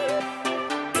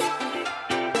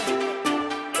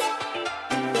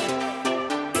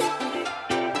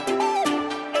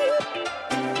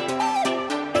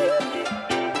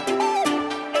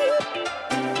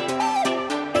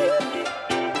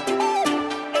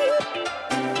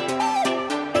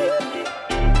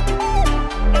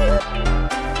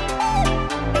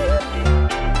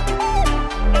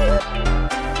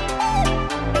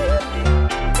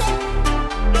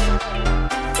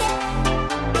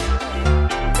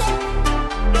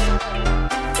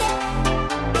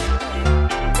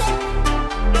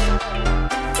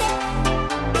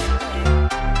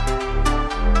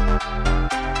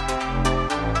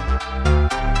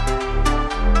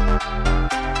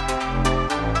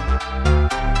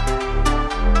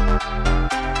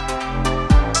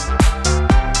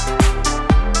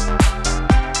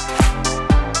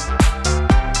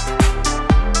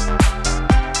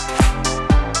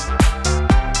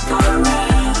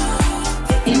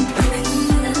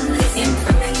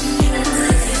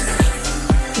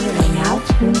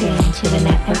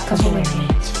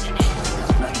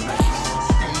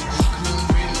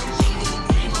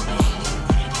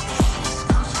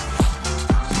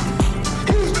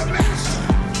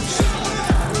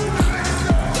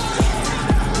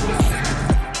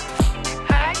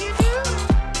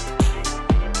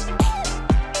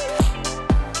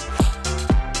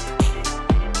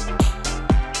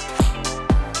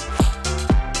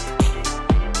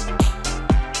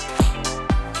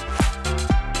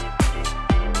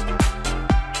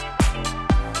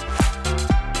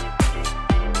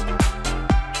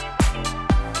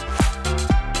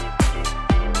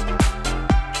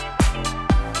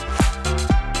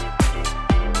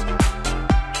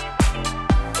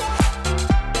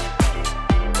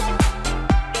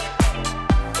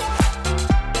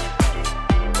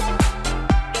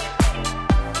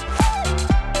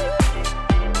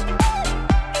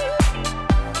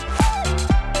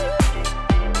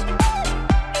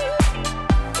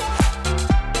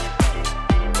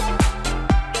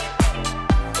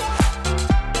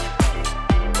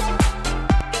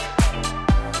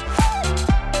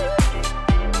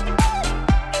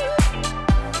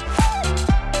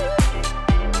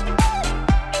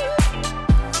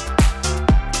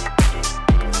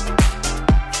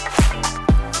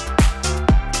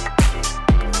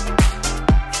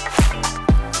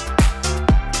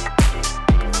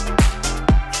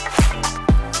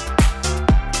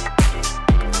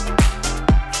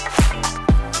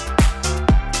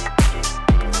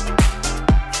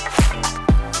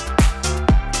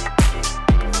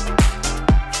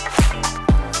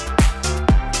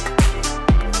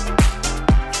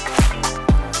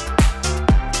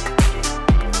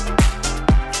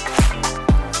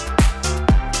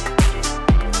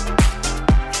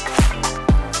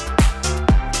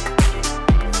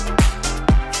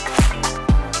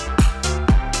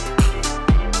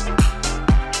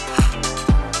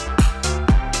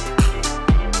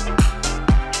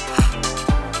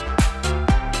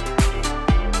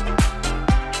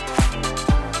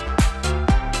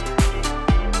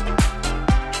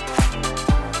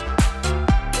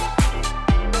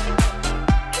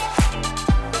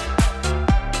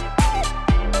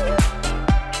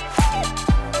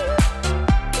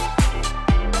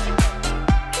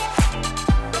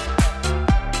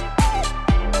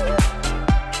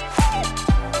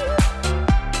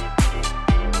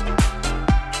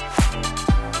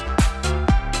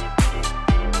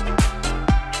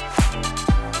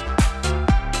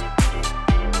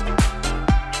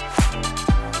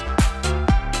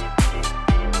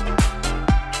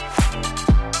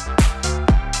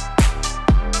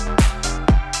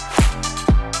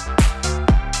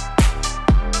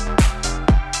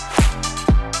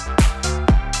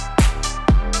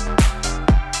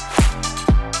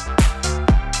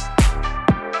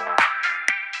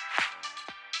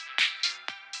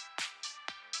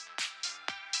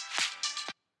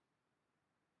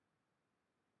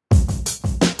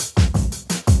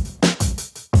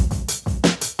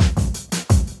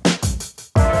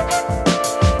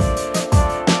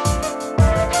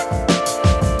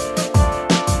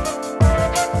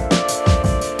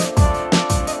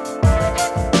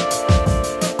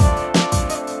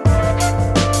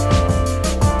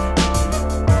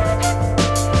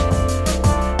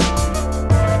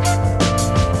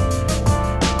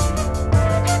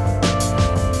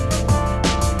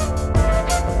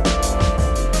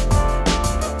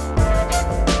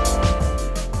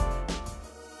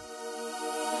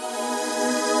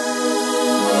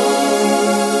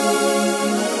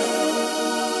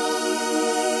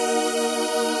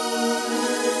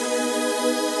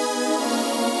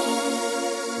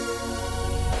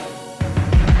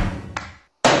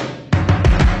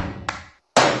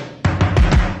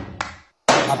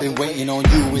 I've been waiting on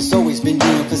you, it's always been you,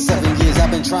 and for 7 years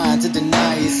I've been trying to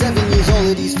deny it. 7 years, all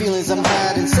of these feelings I'm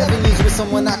hiding. 7 years with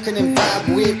someone I couldn't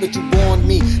vibe with, but you warned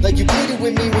me, like you pleaded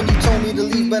with me when you told me to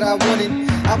leave, but I wouldn't.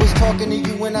 I was talking to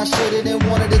you when I shouldn't, and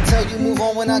wanted to tell you move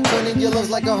on when I couldn't. Your love's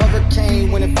like a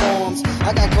hurricane when it forms.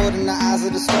 I got caught in the eyes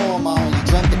of the storm, I only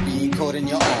dreamt of being caught in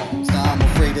your arms. Now I'm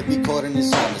afraid to be caught in this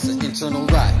storm, it's an internal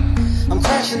riot. I'm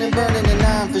crashing and burning and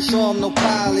I'm for sure I'm no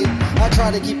pilot. I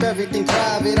try to keep everything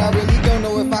private, I really don't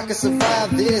know if I can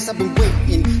survive this. I've been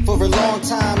waiting for a long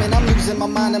time and I'm losing my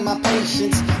mind and my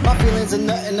patience. My feelings are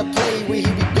nothing to play with,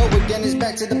 here we go again, it's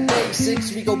back to the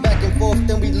basics. We go back and forth,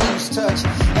 then we lose touch,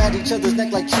 at each other's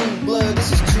neck like true blood.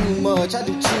 This is too much, I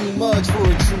do too much for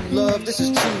a true love. This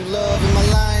is true love, in my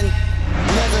line,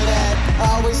 never that.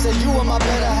 I always say you are my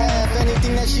better half,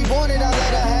 anything that she wanted I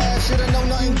let her have. Should've known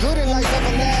nothing good in life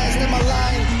ever lasts. In my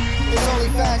line, it's only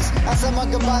facts. I said my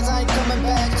goodbyes, I ain't coming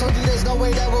back. Told you there's no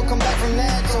way that we'll come back from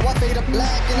that, so I fade to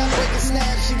black and I break a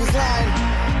snap. She was lying,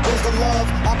 where's the love?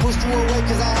 I pushed you away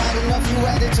cause I had enough. You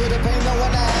added to the pain, no one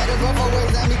I had it rough.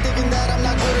 Always had me thinking that I'm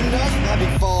not good enough. I've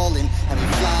been falling, I've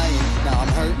been flying, now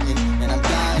I'm hurting and I'm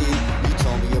dying. You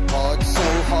tore me apart so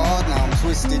hard, now I'm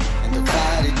twisted and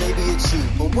divided. Maybe it's you,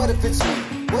 but what if it's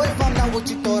me? What if I'm not what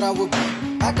you thought I would be?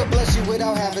 I could bless you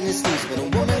without having to sneeze, but a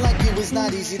woman like you is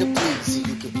not easy to please. See,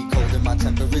 you could be cold and my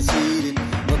temper is heated,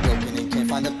 we're broken and can't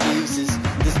find the pieces.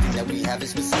 This thing that we have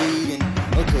is misleading,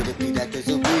 or could it be that there's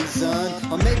a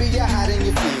reason? Or maybe you're hiding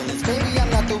your feelings, maybe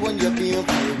I'm not the one you're being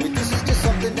real with. This is just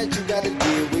something that you gotta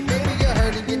deal with. Maybe you're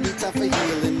hurting, you need time for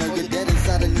healing, or you're dead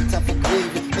inside and need time for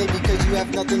grieving. Maybe cause you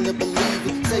have nothing to believe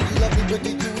in. Say you love me, but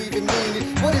do you even mean it?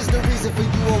 What is the reason for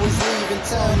you always leaving?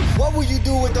 Tell me, what will you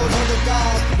do with those other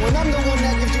guys when I'm the one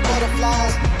that gives you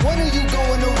butterflies? When are you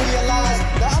going to realize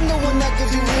that I'm the one that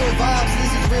gives you real vibes?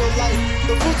 This is real life,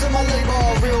 the fruits of my labor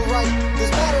are real right.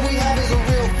 This battle we have is a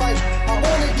real fight. I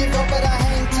wanna give up but I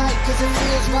hang tight cause it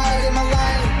feels right in my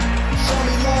line. Show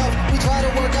me love, we try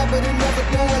to work out but it never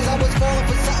does. I was falling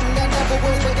for something that never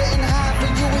was, but getting high for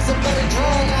you is a better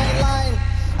drug. I ain't lying,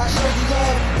 I showed you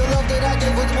love, the love that I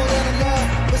gave was more than enough,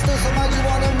 but still somehow you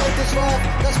wanna make this rough.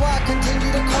 That's why I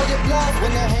continue to call you bluff.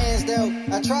 When the hands dealt,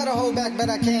 I try to hold back but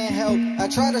I can't help. I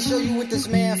try to show you what this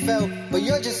man felt, but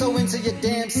you're just so into your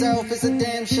damn self. It's a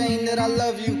damn shame that I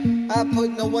love you, I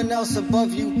put no one else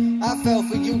above you. I fell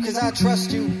for you cause I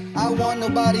trust you, I want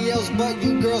nobody else but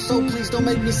you, girl, so please don't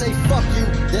make me say fuck you.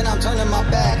 Then I'm turning my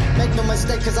back, make no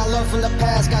mistake cause I learned from the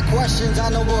past. Got questions, I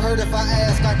know will hurt if I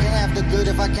ask. I can't have the good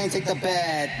if I can't take the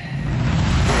bad.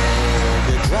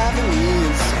 You're driving me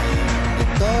insane, the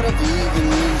thought of even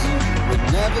losing you would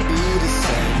never be the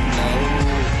same, no.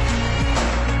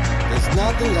 There's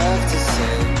nothing left to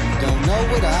say, don't know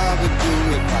what I would do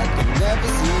if I could never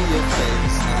see your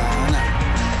face, nah, nah.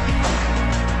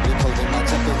 You're cold and my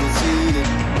temper is heated,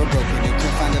 we're broken and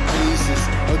can't find the pieces,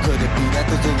 or could it be that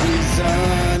there's a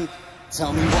reason?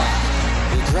 Tell me why,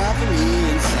 you're driving me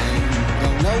insane,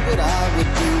 don't know what I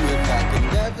would do if I could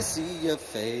never see your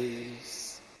face.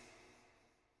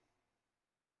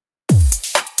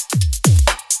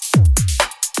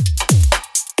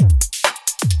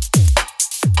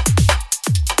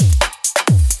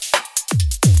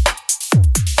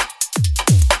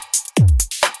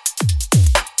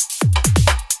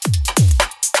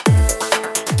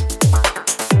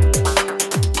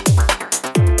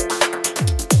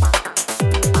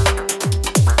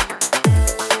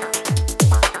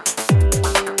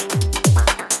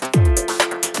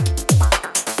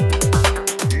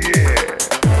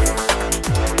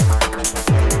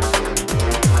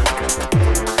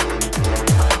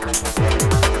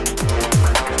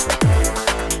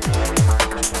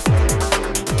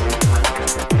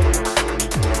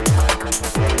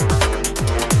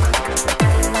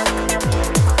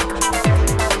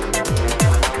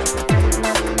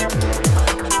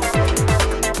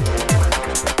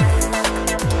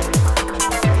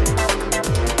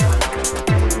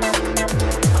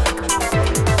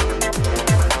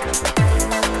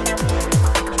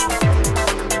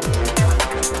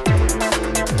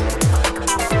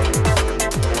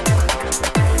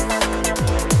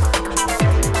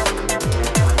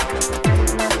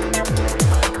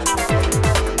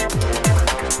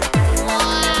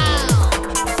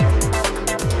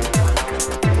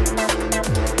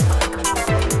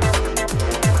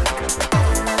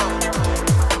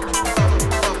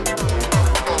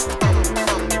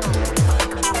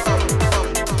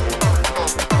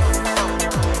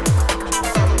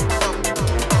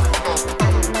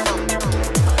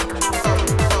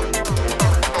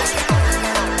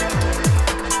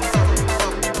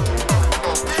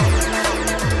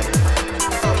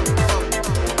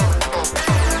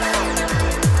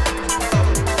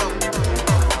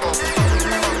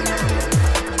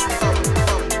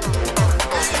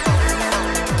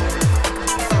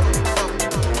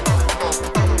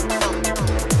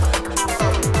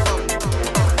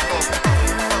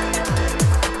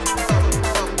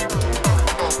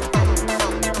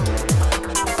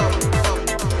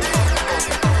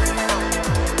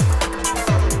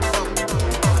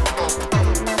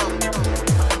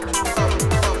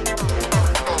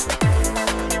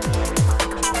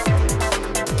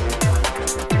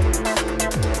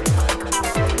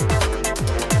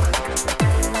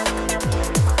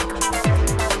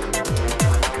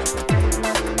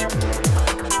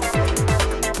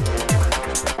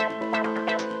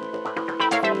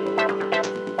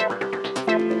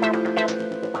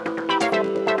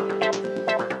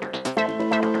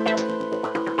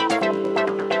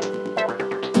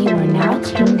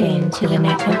 to the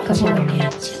network of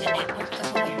awareness.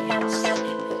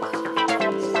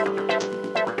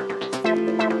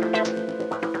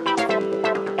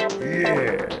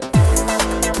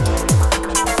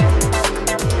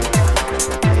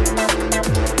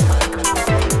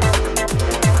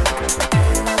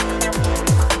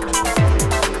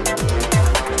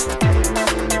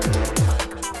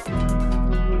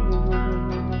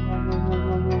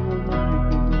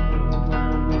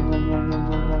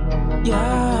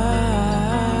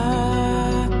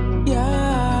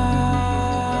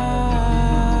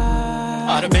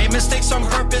 Automate mistakes on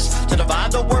purpose to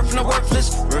divide the word from the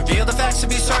worthless. Reveal the facts to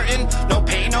be certain. No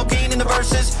pain, no gain in the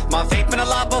verses. My faith been a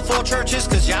lot before churches,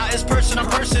 cause Yah is person on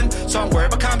person. So I'm worried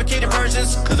about complicated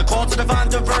versions, cause the call to divine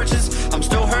divergence. I'm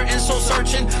still hurting, soul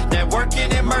searching,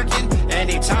 networking and murking.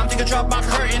 Anytime think I drop my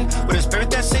curtain, with a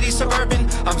spirit that city suburban.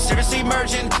 I'm seriously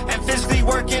merging and physically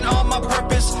working on my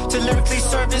purpose to lyrically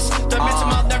service the mental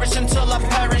malnourishing till I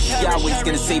perish. Yahweh's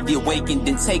gonna save the awakened,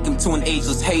 then take him to an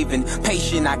ageless haven.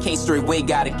 Patient, I can't stray away,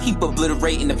 gotta keep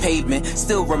obliterating the pavement.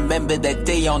 Still remember that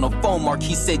day on the phone, Mark,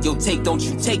 he said, yo, don't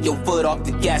you take your foot off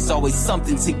the gas. Always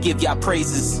something to give y'all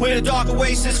praises. We're the dark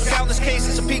oasis, countless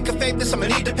cases, a peak of faithless. I'ma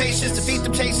need the patience, defeat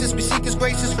them chases. We seek his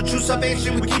graces for true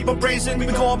salvation. We keep on praising, we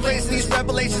go on blazing these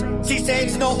revelations. Cease to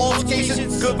hate, no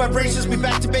altercations. Good vibrations, we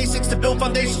back to basics to build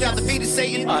foundations. Y'all defeated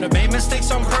Satan. Automate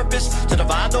mistakes on purpose to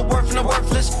divide the word from the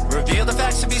worthless. Reveal the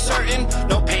facts to be certain.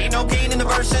 No pain, no gain in the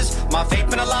verses. My faith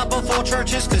been a lot before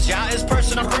churches, cause Yah is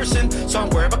person on person. So I'm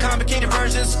worried about complicated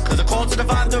versions, cause the call to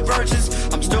divine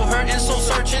divergence. I'm still hurting, soul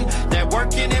searching,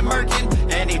 networking and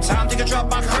murking. Anytime think I drop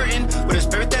my curtain, with a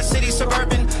spirit that city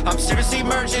suburban. I'm seriously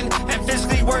merging and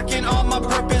physically working on my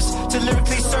purpose to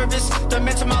lyrically service the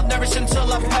mental malnourishing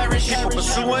till I perish. People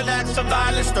pursuing acts of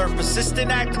violence, third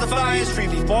persistent act of defiance,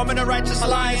 freely forming a righteous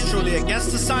alliance, truly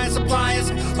against the science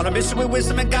appliance. On a mission with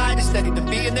wisdom and guidance, steady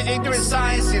defeating the ignorant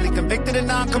science, sealy convicted and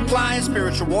non-compliant.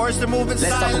 Spiritual wars that move in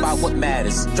silence. Let's talk about what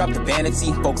matters. Drop the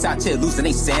vanity. Folks out here losing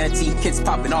their sanity. Kids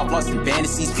popping off, lost in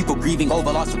fantasies. People grieving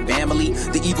over loss of family.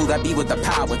 The evil that be with the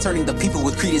power, turning the people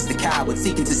with credence to cowards,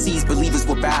 seeking to seize believers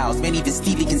with vows. Man, even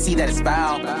Stevie can see that it's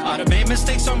foul. Automate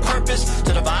mistakes on purpose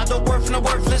to divide the word from the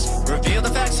worthless. Reveal the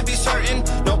facts to be certain.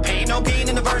 No pain, no gain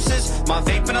in the verses. My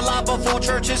faith been a lot before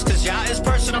churches, cause Yah is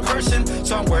person on person.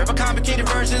 So I'm worried about complicated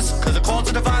versions, cause the call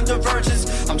to divine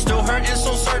divergence. I'm still hurting,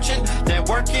 soul searching,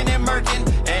 networking and murking.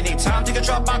 Anytime think I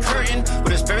drop my curtain,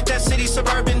 with a spirit that city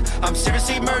suburban. I'm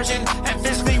seriously merging and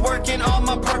physically working on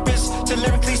my purpose to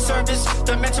lyrically service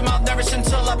the mental malnourishing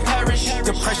till I perish.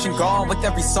 Depression gone with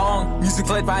every song. Music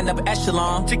led by another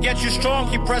echelon. To get you strong,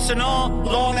 keep pressing on,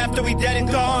 long after we dead and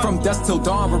gone. From dusk till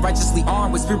dawn, we're righteously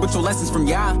armed with spiritual lessons from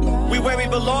Yah. We where we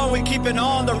belong, we keeping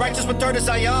on, the righteous with third of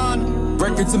Zion.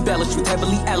 Records embellished with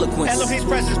heavenly eloquence. Elohim's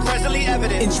presence presently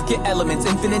evident. Intricate elements,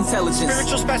 infinite intelligence.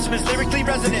 Spiritual specimens lyrically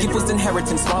resonant. The gift was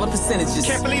inheritance, smaller percentages.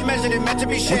 Carefully measured and meant to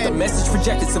be shared. With the message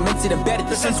projected, cemented, embedded.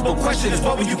 The sensible question is,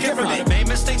 what will you get from it? Made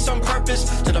mistakes on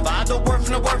purpose to divide the word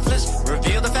from the worthless.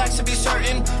 Reveal the facts to be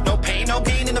certain. No pain, no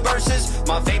gain in the verses.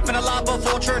 My faith been a lot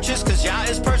before churches, cause Yah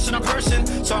is person on person.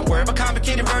 So I'm worried about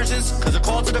complicated versions, cause the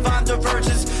call to divine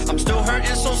divergence. I'm still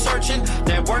hurting, soul searching,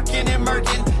 networking and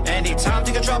murking. Anytime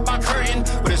think I drop my curtain,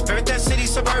 with a spirit that city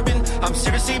suburban. I'm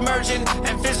seriously merging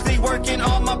and physically working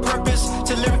on my purpose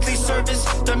to lyrically service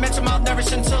the mental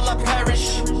malnourishing till I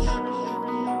perish.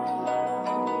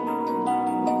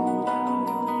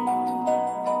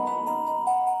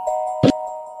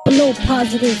 Hello,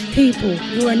 positive people.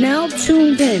 You are now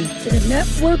tuned in to the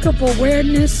Network of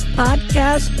Awareness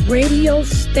podcast radio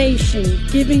station,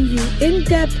 giving you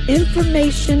in-depth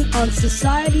information on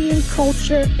society and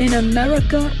culture in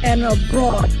America and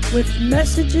abroad, with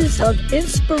messages of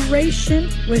inspiration,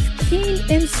 with keen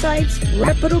insights,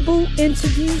 reputable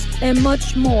interviews, and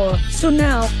much more. So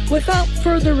now, without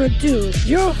further ado,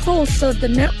 your host of the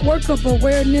Network of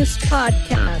Awareness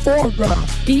podcast, Aura,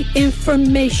 the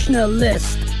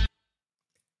informationalist.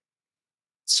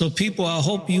 So, people, I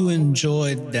hope you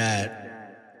enjoyed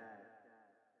that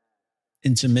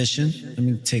intermission. Let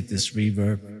me take this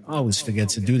reverb. I always forget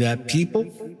to do that, people.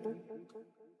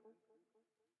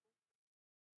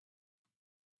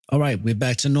 All right, we're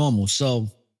back to normal.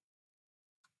 So,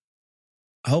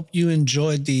 I hope you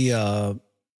enjoyed the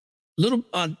little.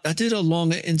 I did a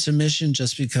longer intermission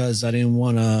just because I didn't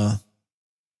want to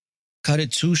cut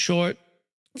it too short.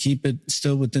 Keep it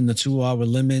still within the 2-hour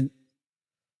limit.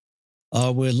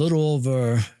 We're a little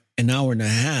over an hour and a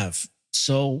half.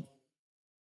 So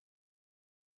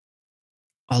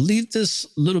I'll leave this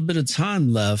little bit of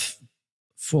time left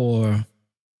for,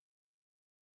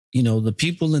 the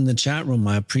people in the chat room.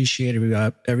 I appreciate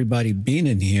everybody being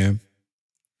in here.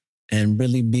 and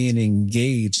really being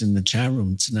engaged in the chat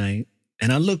room tonight.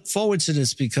 And I look forward to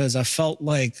this because I felt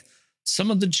like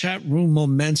some of the chat room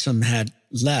momentum had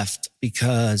left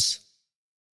because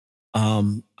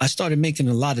I started making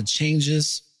a lot of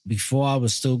changes before I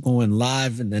was still going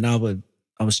live, and then I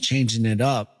was changing it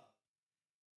up,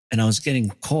 and I was getting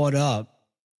caught up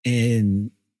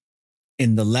in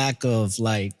the lack of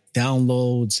like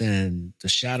downloads and the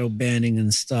shadow banning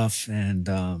and stuff, and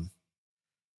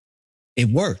it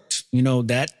worked. You know,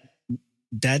 that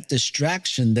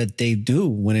distraction that they do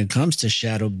when it comes to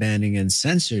shadow banning and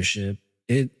censorship,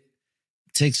 it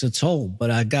takes a toll, but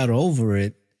I got over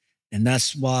it. And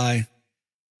that's why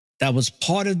that was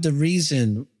part of the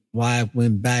reason why I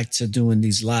went back to doing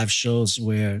these live shows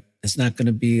where it's not going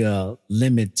to be a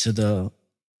limit to the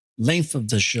length of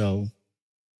the show.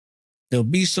 There'll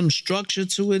be some structure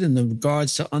to it in the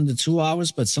regards to under 2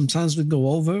 hours, but sometimes we go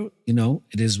over, you know,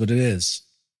 it is what it is.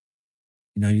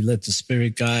 You know, you let the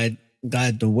spirit guide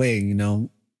the way, you know,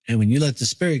 and when you let the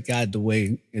spirit guide the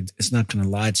way, it's not going to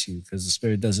lie to you because the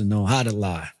spirit doesn't know how to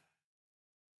lie.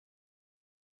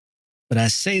 But I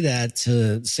say that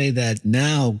to say that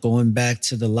now, going back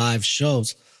to the live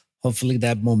shows, hopefully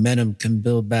that momentum can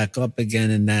build back up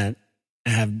again and that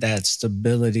have that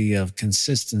stability of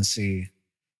consistency.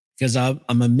 Because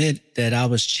I'm admit that I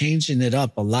was changing it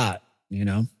up a lot, you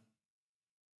know.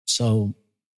 So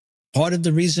part of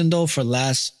the reason though for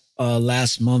last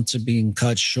month to being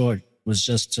cut short was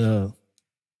just to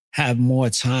have more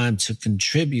time to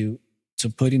contribute to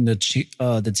putting the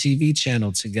TV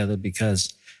channel together,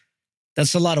 because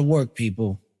that's a lot of work,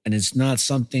 people. And it's not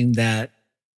something that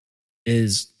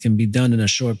can be done in a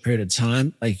short period of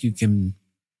time. Like you can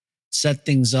set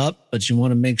things up, but you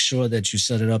want to make sure that you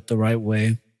set it up the right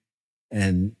way.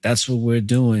 And that's what we're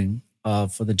doing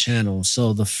for the channel.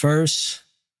 So the first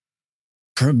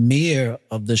premiere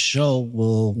of the show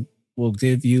will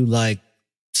give you like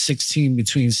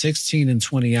between 16 and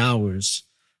 20 hours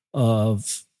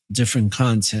of different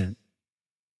content.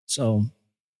 So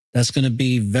that's going to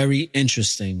be very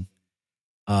interesting.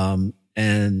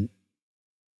 And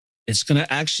it's going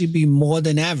to actually be more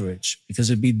than average because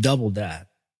it'd be double that.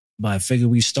 But I figure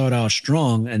we start out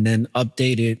strong and then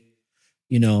update it,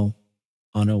 you know,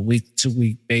 on a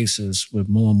week-to-week basis with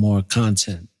more and more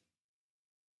content.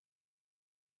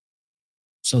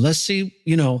 So let's see,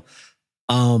 you know,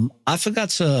 I forgot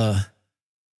to,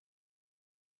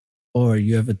 or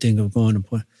you ever think of going to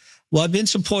Puerto? Well, I've been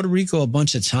to Puerto Rico a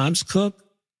bunch of times, Cook.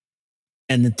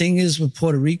 And the thing is with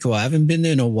Puerto Rico, I haven't been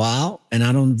there in a while and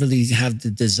I don't really have the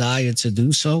desire to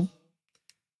do so.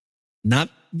 Not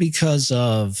because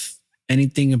of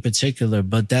anything in particular,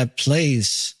 but that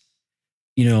place,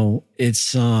 you know,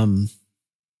 it's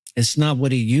not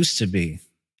what it used to be,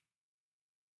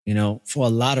 you know, for a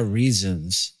lot of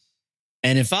reasons.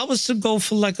 And if I was to go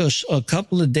for like a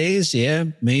couple of days, yeah,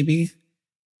 maybe,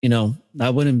 you know,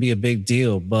 that wouldn't be a big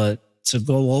deal. But to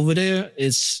go over there,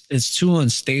 it's too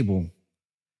unstable.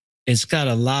 It's got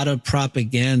a lot of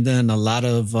propaganda and a lot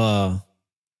of,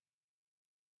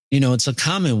 you know, it's a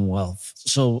commonwealth.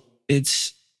 So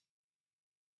it's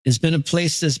been a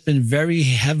place that's been very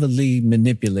heavily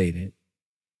manipulated.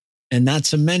 And not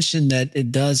to mention that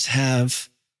it does have,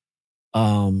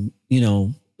 you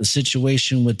know, the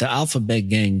situation with the Alphabet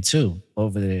Gang too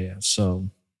over there. So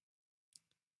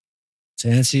to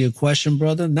answer your question,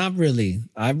 brother, not really.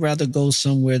 I'd rather go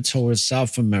somewhere towards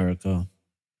South America,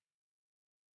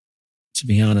 to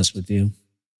be honest with you.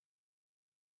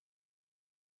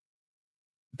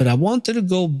 But I wanted to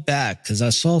go back because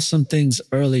I saw some things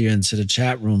earlier into the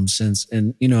chat room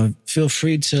and you know, feel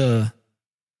free to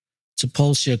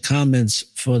post your comments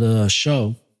for the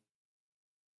show.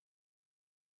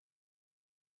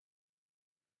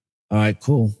 All right,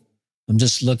 cool. I'm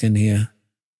just looking here.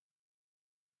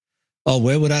 Oh,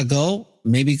 where would I go?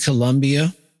 Maybe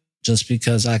Colombia, just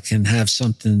because I can have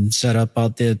something set up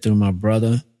out there through my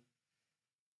brother.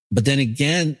 But then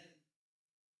again,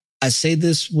 I say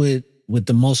this with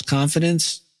the most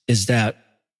confidence, is that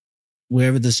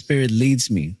wherever the spirit leads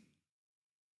me.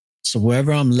 So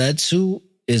wherever I'm led to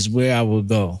is where I will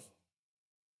go.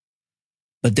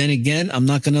 But then again, I'm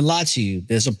not going to lie to you.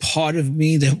 There's a part of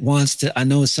me that wants to, I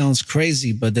know it sounds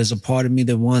crazy, but there's a part of me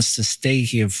that wants to stay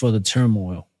here for the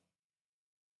turmoil,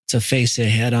 to face it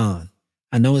head on.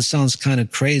 I know it sounds kind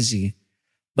of crazy,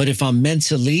 but if I'm meant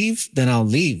to leave, then I'll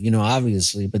leave, you know,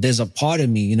 obviously. But there's a part of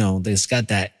me, you know, that's got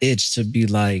that itch to be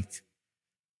like,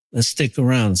 let's stick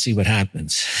around and see what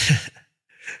happens.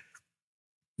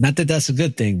 Not that that's a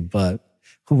good thing, but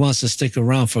who wants to stick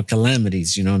around for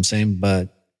calamities? You know what I'm saying? But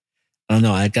I don't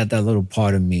know. I got that little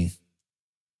part of me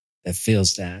that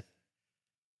feels that.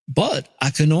 But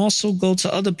I can also go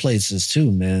to other places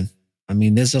too, man. I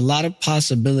mean, there's a lot of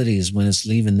possibilities when it's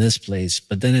leaving this place.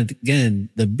 But then again,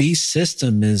 the beast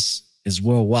system is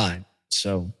worldwide.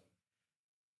 So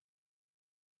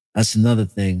that's another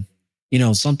thing. You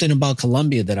know, something about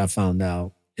Colombia that I found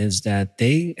out is that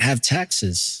they have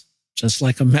taxes just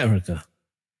like America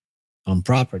on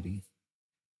property.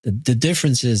 The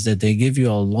difference is that they give you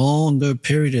a longer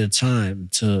period of time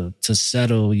to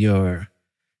settle your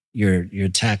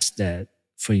tax debt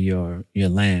for your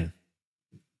land.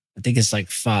 I think it's like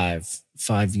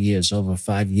 5 years, over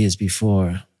 5 years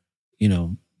before, you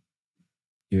know,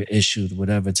 you're issued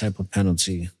whatever type of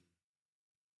penalty.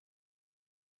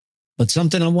 But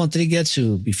something I wanted to get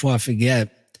to before I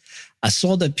forget, I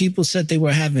saw that people said they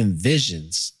were having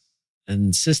visions.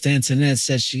 And Sister Antoinette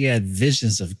said she had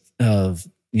visions of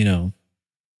you know,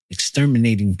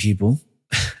 exterminating people.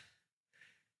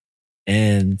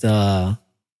 And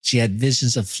she had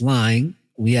visions of flying.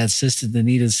 We had Sister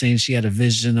Danita saying she had a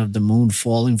vision of the moon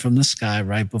falling from the sky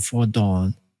right before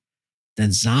dawn.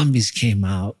 Then zombies came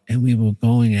out and we were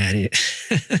going at it.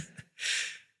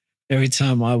 Every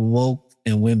time I woke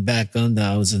and went back under,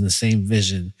 I was in the same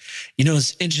vision. You know,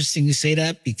 it's interesting you say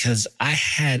that because I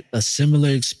had a similar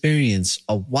experience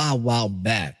a while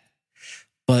back.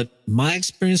 But my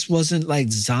experience wasn't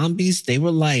like zombies. They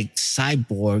were like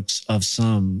cyborgs of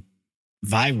some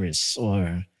virus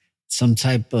or some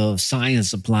type of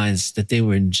science appliance that they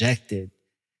were injected.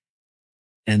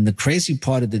 And the crazy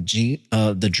part of the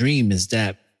dream is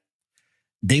that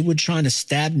they were trying to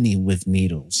stab me with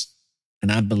needles.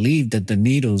 And I believed that the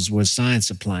needles were science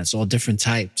appliance, all different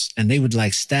types. And they would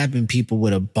like stabbing people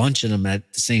with a bunch of them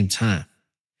at the same time.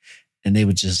 And they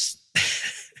would just,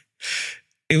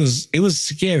 it was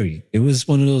scary. It was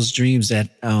one of those dreams that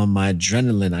my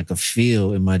adrenaline I could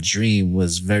feel in my dream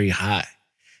was very high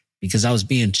because I was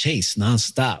being chased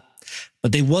nonstop.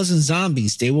 But they wasn't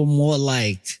zombies. They were more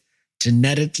like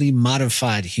genetically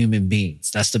modified human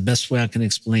beings. That's the best way I can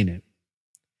explain it.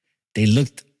 They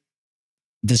looked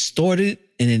distorted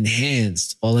and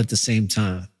enhanced all at the same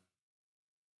time.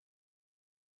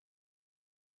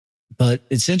 But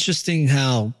it's interesting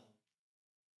how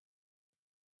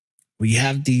we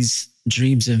have these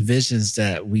dreams and visions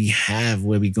that we have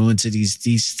where we go into these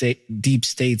deep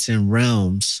states and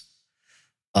realms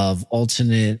of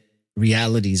alternate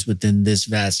realities within this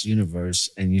vast universe,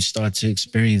 and you start to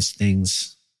experience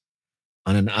things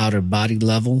on an outer body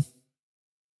level.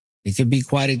 It can be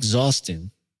quite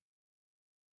exhausting.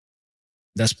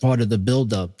 That's part of the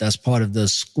buildup. That's part of the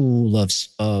school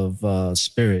of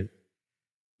spirit,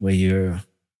 where you're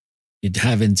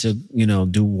having to, you know,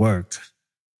 do work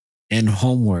and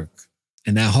homework.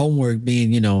 And that homework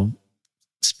being, you know,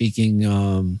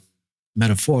 speaking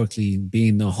metaphorically,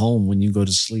 being the home when you go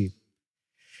to sleep.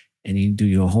 And you do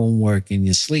your homework in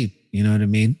your sleep, you know what I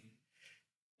mean?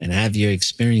 And have your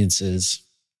experiences.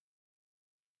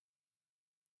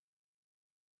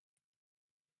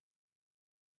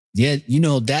 Yeah, you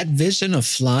know, that vision of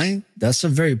flying, that's a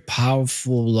very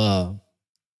powerful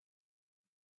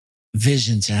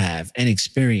vision to have and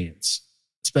experience,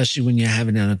 especially when you're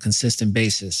having it on a consistent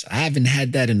basis. I haven't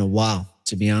had that in a while,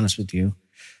 to be honest with you.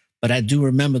 But I do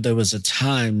remember there was a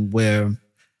time where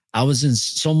I was in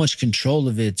so much control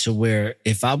of it to where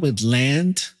if I would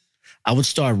land, I would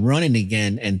start running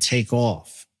again and take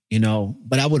off, you know,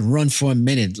 but I would run for a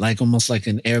minute, like almost like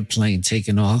an airplane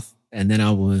taking off. And then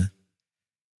I was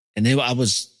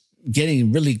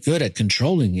getting really good at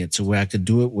controlling it to where I could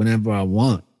do it whenever I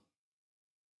want.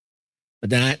 But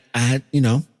then I had, you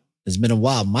know, it's been a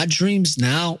while. My dreams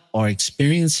now are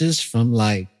experiences from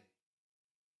like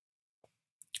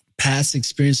past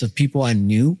experience of people I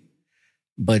knew,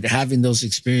 but having those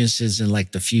experiences in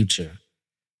like the future,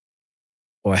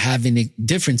 or having a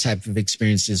different type of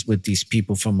experiences with these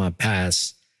people from my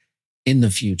past in the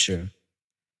future.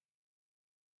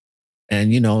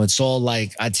 And, you know, it's all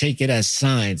like, I take it as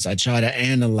signs. I try to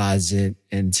analyze it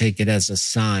and take it as a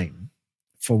sign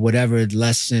for whatever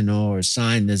lesson or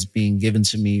sign that's being given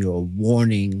to me, or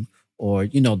warning, or,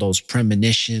 you know, those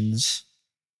premonitions.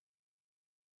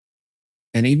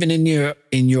 And even in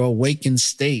your awakened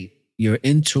state, your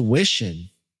intuition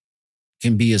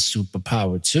can be a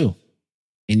superpower too.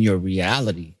 In your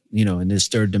reality, you know, in this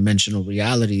third dimensional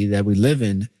reality that we live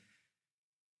in,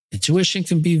 intuition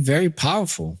can be very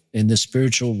powerful in the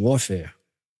spiritual warfare.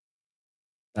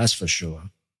 That's for sure.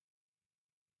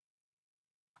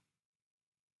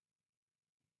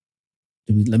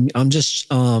 I'm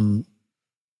just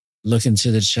looking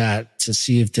to the chat to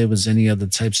see if there was any other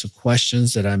types of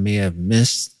questions that I may have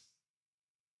missed.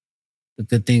 The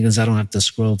good thing is I don't have to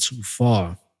scroll too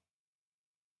far.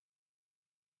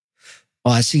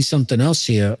 Oh, I see something else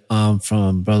here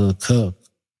from Brother Cook.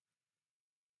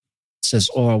 It says,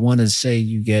 I want to say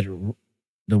you get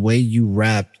the way you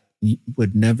rap, you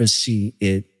would never see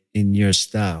it in your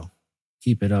style.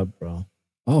 Keep it up, bro.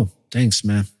 Oh, thanks,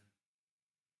 man.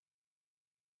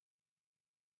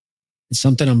 It's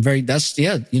something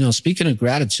speaking of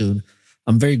gratitude,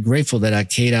 I'm very grateful that I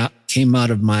came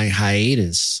out of my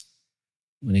hiatus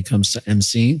when it comes to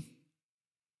MCing.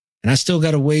 And I still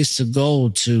got a ways to go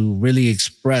to really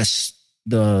express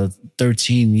the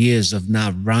 13 years of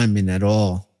not rhyming at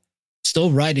all.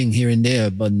 Still writing here and there,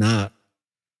 but not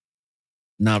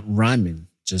rhyming.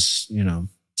 Just,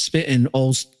 spitting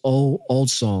old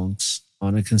songs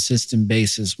on a consistent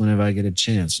basis whenever I get a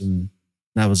chance. And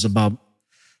that was about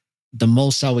the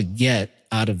most I would get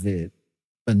out of it.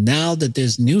 But now that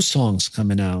there's new songs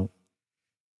coming out,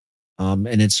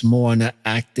 and it's more an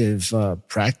active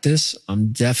practice,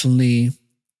 I'm definitely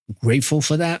grateful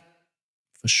for that,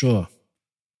 for sure.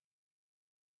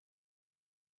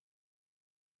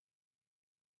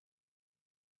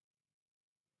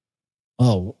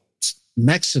 Oh,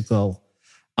 Mexico.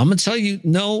 I'm going to tell you,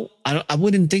 no, I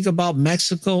wouldn't think about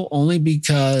Mexico only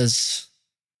because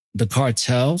the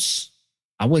cartels.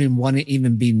 I wouldn't want to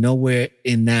even be nowhere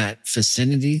in that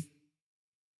vicinity.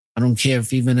 I don't care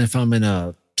even if I'm in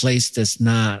a place that's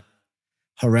not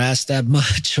harassed that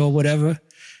much or whatever.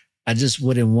 I just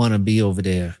wouldn't want to be over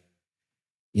there,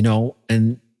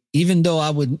 and even though I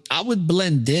would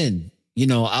blend in,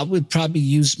 I would probably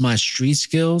use my street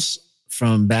skills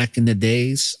from back in the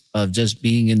days of just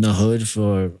being in the hood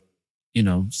for,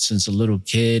 since a little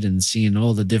kid and seeing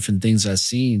all the different things I've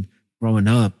seen growing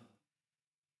up.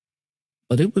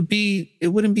 But it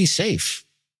wouldn't be safe.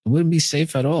 It wouldn't be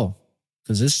safe at all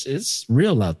because it's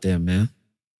real out there, man.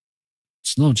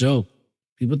 It's no joke.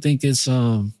 People think it's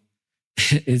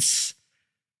it's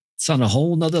on a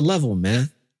whole nother level,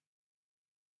 man.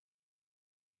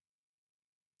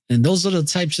 And those are the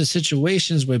types of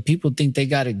situations where people think they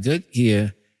got it good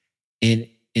here in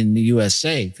the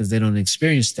USA because they don't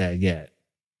experience that yet.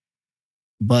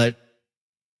 But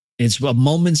it's a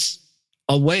moment's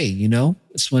away,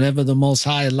 It's whenever the Most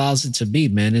High allows it to be,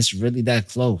 man. It's really that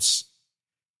close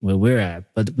where we're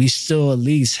at. But we still at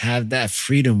least have that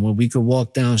freedom where we could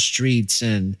walk down streets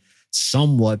and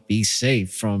somewhat be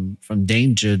safe from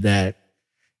danger that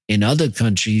in other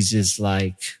countries is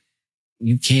like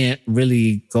you can't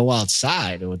really go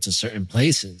outside or to certain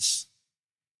places.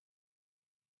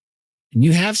 And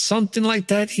you have something like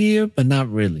that here, but not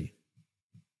really.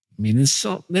 I mean,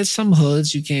 there's some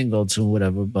hoods you can't go to,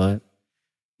 whatever, but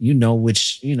you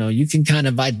can kind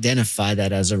of identify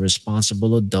that as a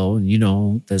responsible adult.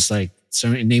 And, there's like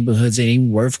certain neighborhoods that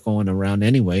ain't worth going around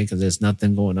anyway, because there's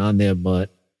nothing going on there,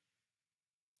 but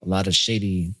a lot of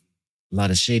shady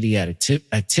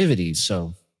activities.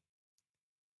 So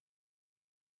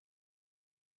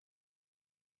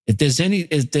if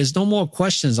there's no more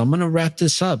questions, I'm going to wrap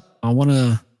this up. I want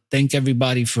to thank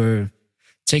everybody for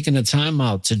taking the time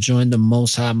out to join the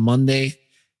Most High Monday.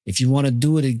 If you want to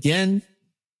do it again,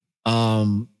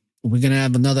 we're going to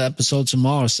have another episode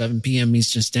tomorrow, 7 p.m.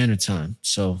 Eastern Standard Time.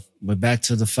 So we're back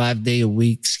to the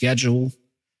 5-day-a-week schedule.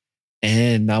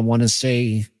 And I want to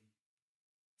say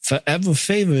forever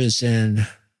favors and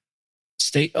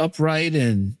stay upright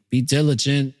and be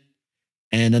diligent.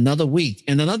 And another week.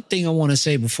 And another thing I want to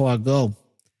say before I go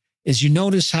is you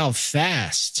notice how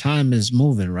fast time is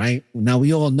moving, right? Now,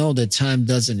 we all know that time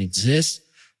doesn't exist,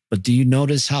 but do you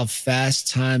notice how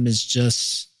fast time is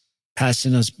just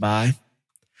passing us by?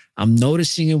 I'm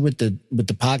noticing it with the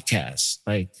podcast,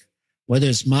 like whether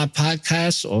it's my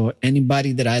podcast or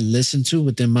anybody that I listen to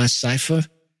within my cipher,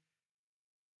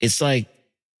 it's like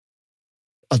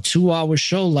a 2-hour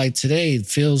show like today. It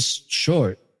feels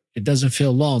short. It doesn't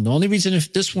feel long. The only reason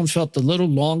if this one felt a little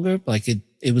longer, like it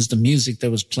was the music that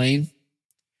was playing.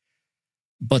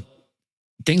 But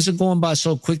things are going by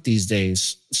so quick these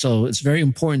days. So it's very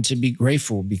important to be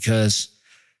grateful because,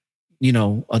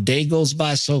 a day goes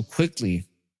by so quickly.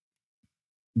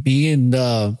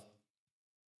 Definitely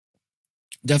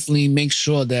make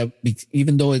sure that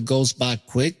even though it goes by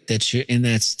quick, that you're in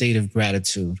that state of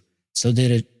gratitude so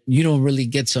that you don't really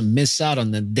get to miss out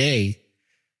on the day.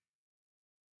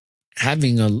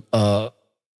 Having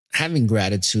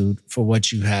gratitude for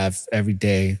what you have every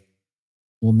day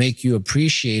will make you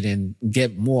appreciate and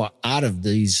get more out of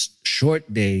these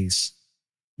short days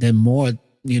than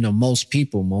most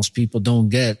people. Most people don't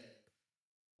get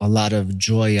a lot of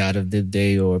joy out of the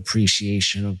day or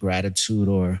appreciation or gratitude,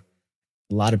 or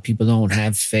a lot of people don't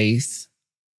have faith.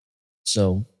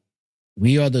 So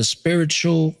we are the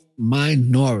spiritual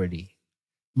minority.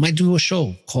 Might do a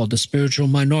show called The Spiritual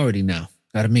Minority now.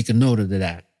 Got to make a note of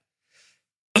that.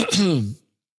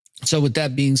 So with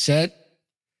that being said,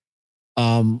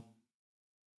 don't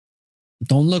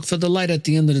look for the light at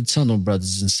the end of the tunnel,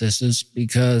 brothers and sisters,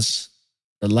 because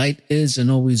the light is and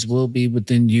always will be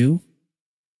within you.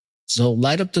 So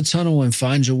light up the tunnel and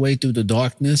find your way through the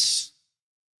darkness.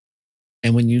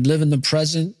 And when you live in the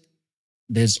present,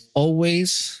 there's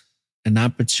always an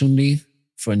opportunity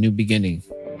for a new beginning.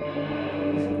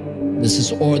 This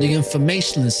is Or the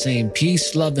Informationalist saying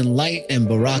peace, love, and light, and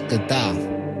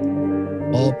barakatah.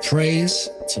 All praise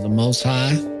to the Most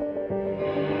High.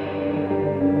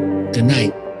 Good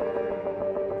night.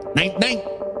 Night, night.